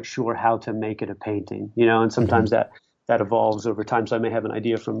not quite sure how to make it a painting, you know? And sometimes that evolves over time. So I may have an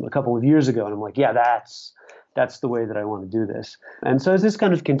idea from a couple of years ago and I'm like, yeah, that's the way that I want to do this. And so it's this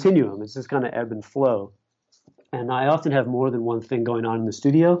kind of continuum. It's this kind of ebb and flow. And I often have more than one thing going on in the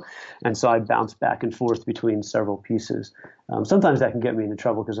studio. And so I bounce back and forth between several pieces. Sometimes that can get me into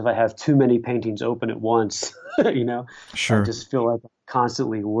trouble because if I have too many paintings open at once, you know, sure. I just feel like I'm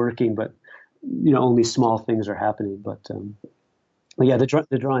constantly working, but, you know, only small things are happening. But yeah, the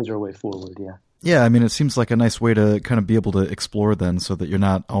drawings are a way forward. Yeah. Yeah, I mean, it seems like a nice way to kind of be able to explore then so that you're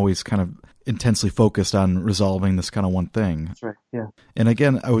not always kind of intensely focused on resolving this kind of one thing. That's right, yeah. And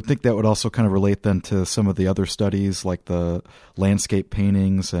again, I would think that would also kind of relate then to some of the other studies like the landscape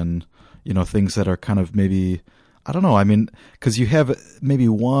paintings and, you know, things that are kind of maybe, I don't know, I mean, because you have maybe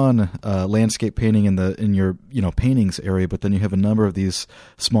one landscape painting in your, you know, paintings area, but then you have a number of these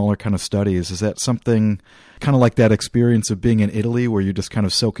smaller kind of studies. Is that something kind of like that experience of being in Italy where you're just kind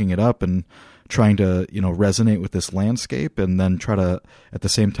of soaking it up and trying to, you know, resonate with this landscape and then try to at the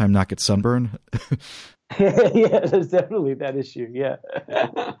same time not get sunburned? Yeah, there's definitely that issue. Yeah.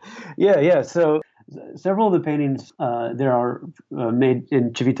 Yeah. So several of the paintings there are made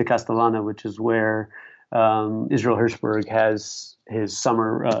in Civita Castellana, which is where Israel Hirschberg has his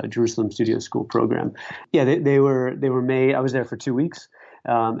summer Jerusalem Studio School program. Yeah, they were made. I was there for 2 weeks,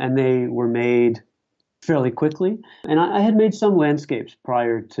 and they were made fairly quickly. And I had made some landscapes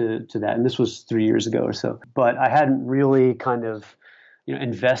prior to that, and this was 3 years ago or so. But I hadn't really kind of, you know,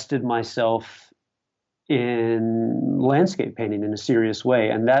 invested myself in landscape painting in a serious way.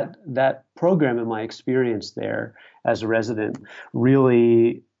 And that program and my experience there as a resident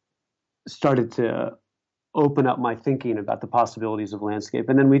really started to open up my thinking about the possibilities of landscape.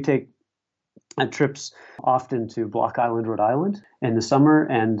 And then we take trips often to Block Island, Rhode Island in the summer.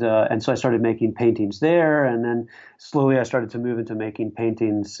 And so I started making paintings there. And then slowly I started to move into making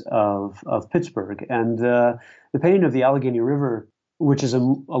paintings of Pittsburgh. And the painting of the Allegheny River, which is a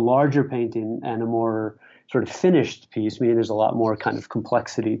larger painting and a more sort of finished piece, meaning there's a lot more kind of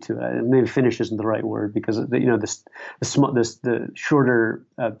complexity to it. Maybe finish isn't the right word because, you know, the shorter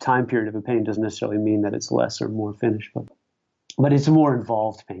time period of a painting doesn't necessarily mean that it's less or more finished, but it's a more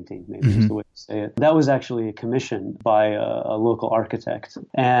involved painting, maybe is the way to say it. That was actually a commission by a local architect.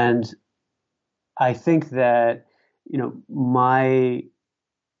 And I think that, you know, my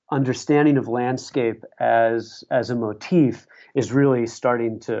understanding of landscape as a motif is really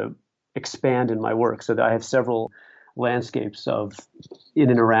starting to expand in my work, so that I have several landscapes of in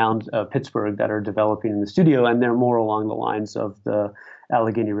and around Pittsburgh that are developing in the studio, and they're more along the lines of the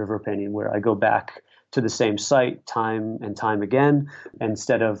Allegheny River painting, where I go back to the same site time and time again.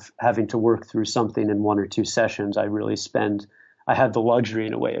 Instead of having to work through something in 1 or 2 sessions, I had the luxury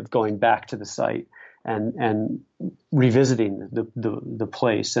in a way of going back to the site and revisiting the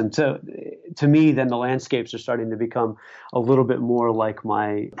place. And to me, then the landscapes are starting to become a little bit more like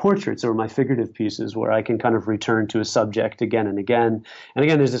my portraits or my figurative pieces, where I can kind of return to a subject again and again. And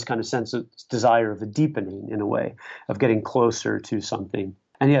again, there's this kind of sense of desire of a deepening in a way, of getting closer to something.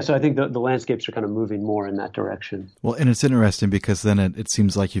 And yeah, so I think the landscapes are kind of moving more in that direction. Well, and it's interesting because then it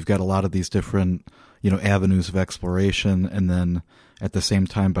seems like you've got a lot of these different, you know, avenues of exploration, and then at the same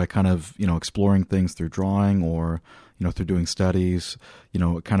time by kind of, you know, exploring things through drawing or, you know, through doing studies, you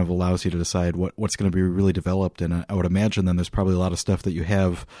know, it kind of allows you to decide what's going to be really developed. And I would imagine then there's probably a lot of stuff that you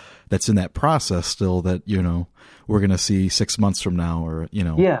have that's in that process still that, you know, we're going to see 6 months from now, or, you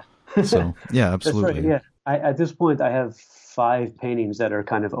know. Yeah. So, yeah, absolutely. That's right, yeah. At this point, I have 5 paintings that are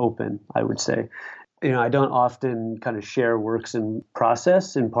kind of open, I would say. You know, I don't often kind of share works in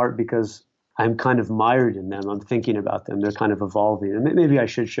process, in part because I'm kind of mired in them. I'm thinking about them. They're kind of evolving. And maybe I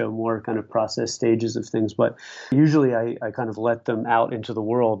should show more kind of process stages of things, but usually I kind of let them out into the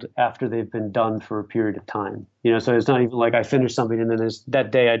world after they've been done for a period of time. You know, so it's not even like I finish something and then there's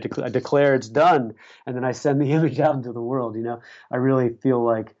that day I declare it's done, and then I send the image out into the world. You know, I really feel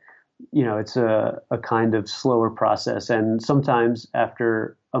like, you know, it's a kind of slower process. And sometimes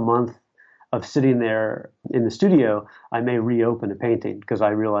after a month of sitting there in the studio, I may reopen a painting because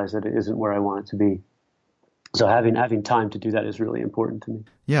I realize that it isn't where I want it to be. So having time to do that is really important to me.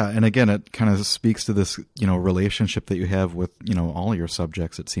 Yeah. And again, it kind of speaks to this, you know, relationship that you have with, you know, all your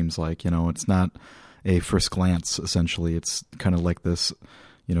subjects. It seems like, you know, it's not a first glance, essentially. It's kind of like this,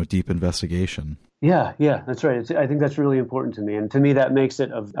 you know, deep investigation. Yeah, that's right. I think that's really important to me. And to me, that makes it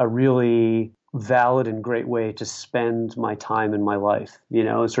a really valid and great way to spend my time in my life,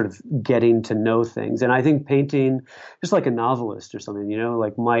 sort of getting to know things. And I think painting, just like a novelist or something,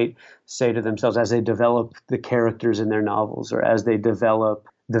 like might say to themselves as they develop the characters in their novels or as they develop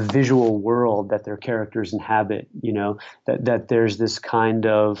the visual world that their characters inhabit, that there's this kind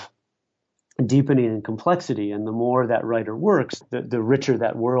of deepening in complexity. And the more that writer works, the richer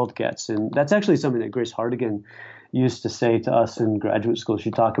that world gets. And that's actually something that Grace Hardigan used to say to us in graduate school.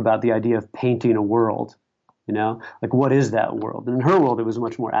 She'd talk about the idea of painting a world, like what is that world? And in her world, it was a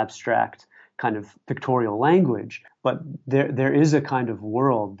much more abstract kind of pictorial language. But there is a kind of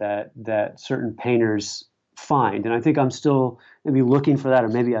world that certain painters find. And I think I'm still maybe looking for that, or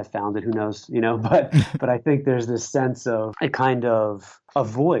maybe I found it, who knows, but I think there's this sense of a kind of a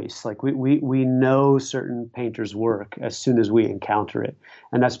voice. Like we know certain painters' work as soon as we encounter it.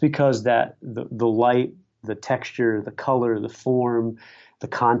 And that's because that the light, the texture, the color, the form, the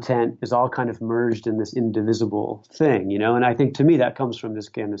content is all kind of merged in this indivisible thing, and I think to me that comes from this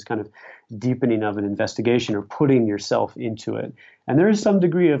kind of deepening of an investigation or putting yourself into it. And there is some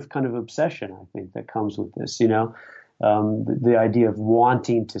degree of kind of obsession, I think, that comes with this, the idea of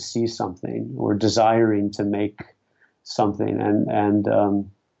wanting to see something or desiring to make something.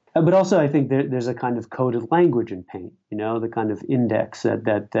 But also I think there's a kind of coded language in paint, the kind of index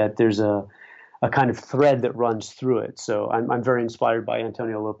that there's a kind of thread that runs through it. So I'm very inspired by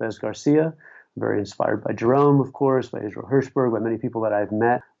Antonio Lopez Garcia. I'm very inspired by Jerome, of course, by Israel Hirschberg, by many people that I've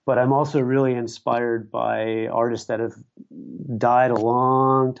met. But I'm also really inspired by artists that have died a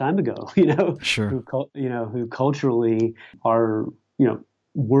long time ago, Sure. who culturally are,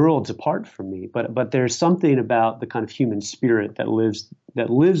 worlds apart from me. But there's something about the kind of human spirit that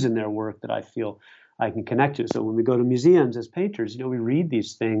lives in their work that I feel I can connect to. So when we go to museums as painters, we read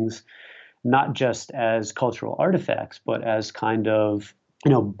these things not just as cultural artifacts, but as kind of,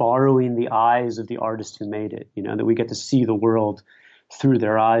 borrowing the eyes of the artist who made it, that we get to see the world through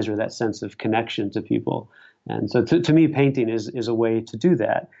their eyes, or that sense of connection to people. And so to me, painting is a way to do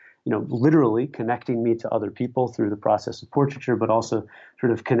that, literally connecting me to other people through the process of portraiture, but also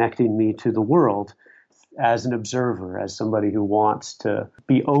sort of connecting me to the world as an observer, as somebody who wants to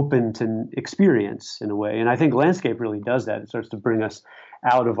be open to experience in a way. And I think landscape really does that. It starts to bring us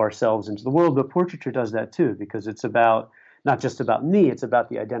out of ourselves into the world, but portraiture does that too, because it's about not just about me, it's about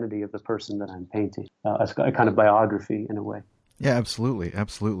the identity of the person that I'm painting. It's a kind of biography in a way. Yeah, absolutely.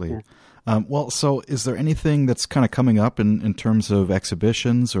 Yeah. Well, so is there anything that's kind of coming up in terms of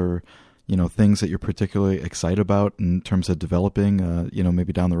exhibitions or, things that you're particularly excited about in terms of developing,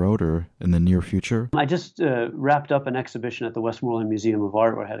 maybe down the road or in the near future? I just wrapped up an exhibition at the Westmoreland Museum of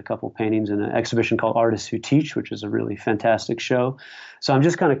Art where I had a couple paintings in an exhibition called Artists Who Teach, which is a really fantastic show. So I'm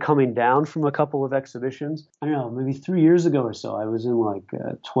just kind of coming down from a couple of exhibitions. I don't know, maybe 3 years ago or so, I was in like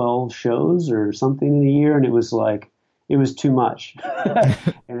 12 shows or something in a year, and it was too much.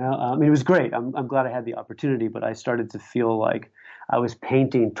 It was great. I'm glad I had the opportunity, but I started to feel like I was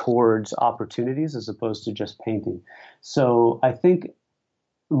painting towards opportunities as opposed to just painting. So I think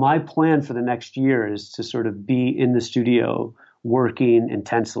my plan for the next year is to sort of be in the studio working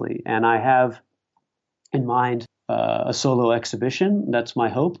intensely. And I have in mind a solo exhibition. That's my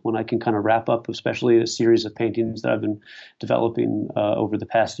hope, when I can kind of wrap up, especially a series of paintings that I've been developing over the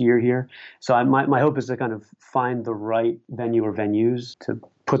past year here. So my hope is to kind of find the right venue or venues to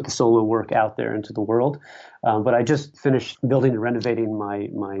put the solo work out there into the world. But I just finished building and renovating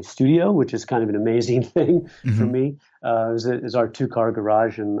my studio, which is kind of an amazing thing for me. It was our 2-car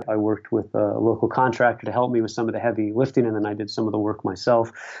garage, and I worked with a local contractor to help me with some of the heavy lifting, and then I did some of the work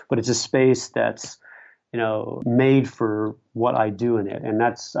myself. But it's a space that's made for what I do in it. And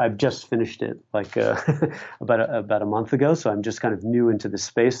I've just finished it like about a month ago. So I'm just kind of new into the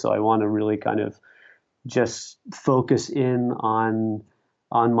space. So I want to really kind of just focus in on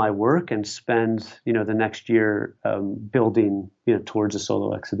my work and spend, the next year building, towards a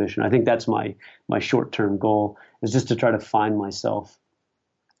solo exhibition. I think that's my short-term goal, is just to try to find myself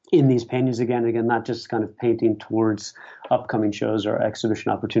in these paintings again, not just kind of painting towards upcoming shows or exhibition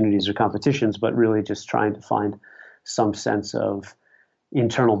opportunities or competitions, but really just trying to find some sense of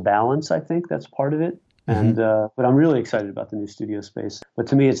internal balance. I think that's part of it. And but I'm really excited about the new studio space. But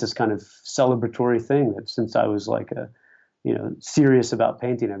to me, it's this kind of celebratory thing that since I was like serious about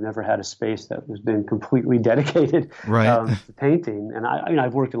painting, I've never had a space that has been completely dedicated to painting. And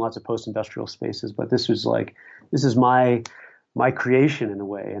I've worked in lots of post-industrial spaces, but this is my my creation in a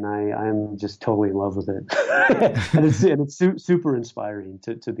way, and I'm just totally in love with it. and it's super inspiring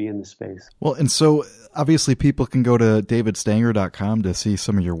to be in the space. Well, and so obviously people can go to davidstanger.com to see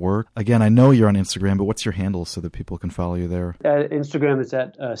some of your work. Again, I know you're on Instagram, but what's your handle so that people can follow you there? At Instagram, it's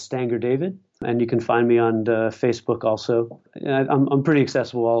at Stanger David. And you can find me on Facebook also. I'm pretty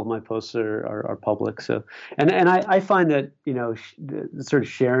accessible. All of my posts are public. So, and I find that, sort of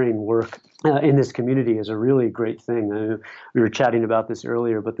sharing work in this community is a really great thing. We were chatting about this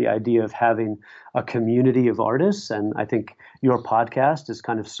earlier, but the idea of having a community of artists, and I think your podcast is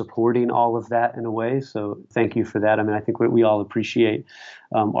kind of supporting all of that in a way. So thank you for that. I mean, I think we all appreciate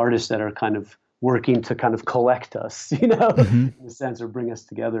artists that are kind of working to kind of collect us, in a sense, or bring us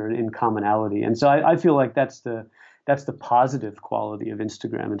together in commonality. And so I feel like that's the positive quality of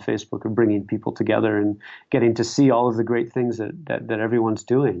Instagram and Facebook, of bringing people together and getting to see all of the great things that everyone's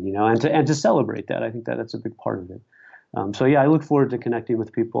doing, and to celebrate that. I think that's a big part of it. So I look forward to connecting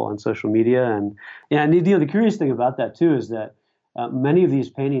with people on social media. And the curious thing about that too is that many of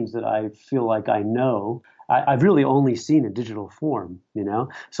these paintings that I feel like I know, I've really only seen in digital form,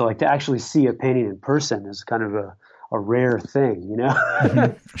 So like to actually see a painting in person is kind of a rare thing,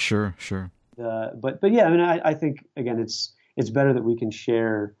 Sure. But yeah, I mean, I think again, it's better that we can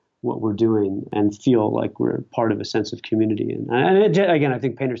share what we're doing and feel like we're part of a sense of community. And again, I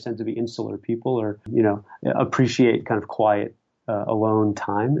think painters tend to be insular people, or appreciate kind of quiet, alone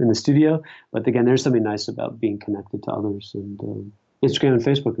time in the studio. But again, there's something nice about being connected to others, and Instagram and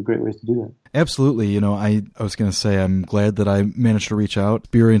Facebook are great ways to do that. Absolutely. I was going to say, I'm glad that I managed to reach out,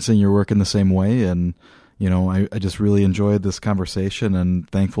 experiencing your work in the same way. And, I just really enjoyed this conversation, and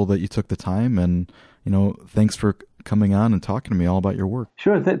thankful that you took the time, and, thanks for coming on and talking to me all about your work.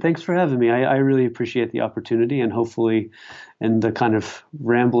 Sure. Thanks for having me. I really appreciate the opportunity, and hopefully in the kind of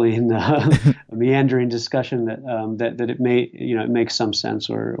rambling, meandering discussion that it may, it makes some sense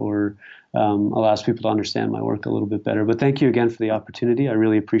or allows people to understand my work a little bit better. But thank you again for the opportunity. I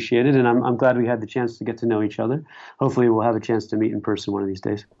really appreciate it. And I'm glad we had the chance to get to know each other. Hopefully we'll have a chance to meet in person one of these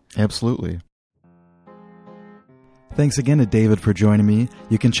days. Absolutely. Thanks again to David for joining me.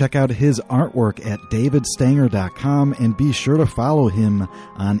 You can check out his artwork at davidstanger.com, and be sure to follow him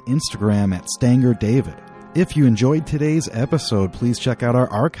on Instagram at StangerDavid. If you enjoyed today's episode, please check out our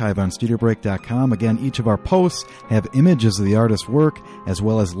archive on StudioBreak.com. Again, each of our posts have images of the artist's work, as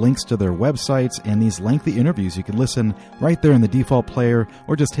well as links to their websites and these lengthy interviews. You can listen right there in the default player,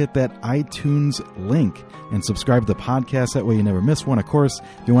 or just hit that iTunes link and subscribe to the podcast. That way you never miss one. Of course,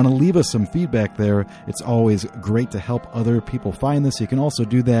 if you want to leave us some feedback there, it's always great to help other people find this. You can also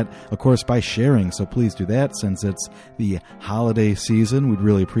do that, of course, by sharing. So please do that, since it's the holiday season. We'd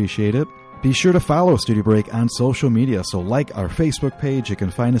really appreciate it. Be sure to follow Studio Break on social media. So like our Facebook page. You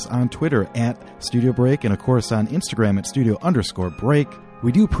can find us on Twitter at Studio Break, and of course on Instagram at Studio_Break.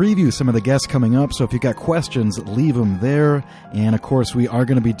 We do preview some of the guests coming up, so if you've got questions, leave them there. And of course, we are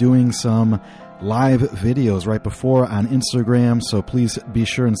going to be doing some live videos right before on Instagram, so please be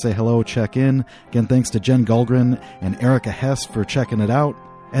sure and say hello, check in. Again, thanks to Jen Gulgren and Erica Hess for checking it out.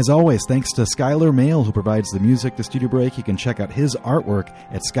 As always, thanks to Skylar Mail, who provides the music to Studio Break. You can check out his artwork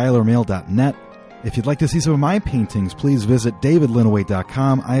at skylarmail.net. If you'd like to see some of my paintings, please visit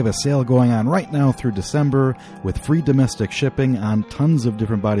davidlinaway.com. I have a sale going on right now through December with free domestic shipping on tons of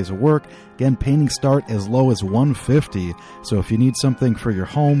different bodies of work. Again, paintings start as low as $150. So if you need something for your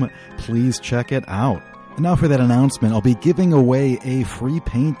home, please check it out. And now for that announcement, I'll be giving away a free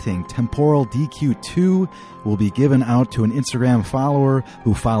painting. Temporal DQ2 will be given out to an Instagram follower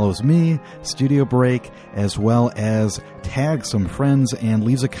who follows me, Studio Break, as well as tags some friends and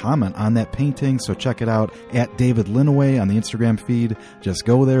leaves a comment on that painting. So check it out at David Linaway on the Instagram feed. Just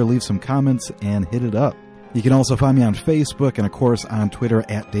go there, leave some comments, and hit it up. You can also find me on Facebook and, of course, on Twitter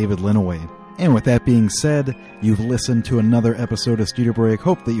at David Linaway. And with that being said, you've listened to another episode of Studio Break.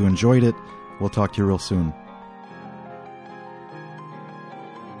 Hope that you enjoyed it. We'll talk to you real soon.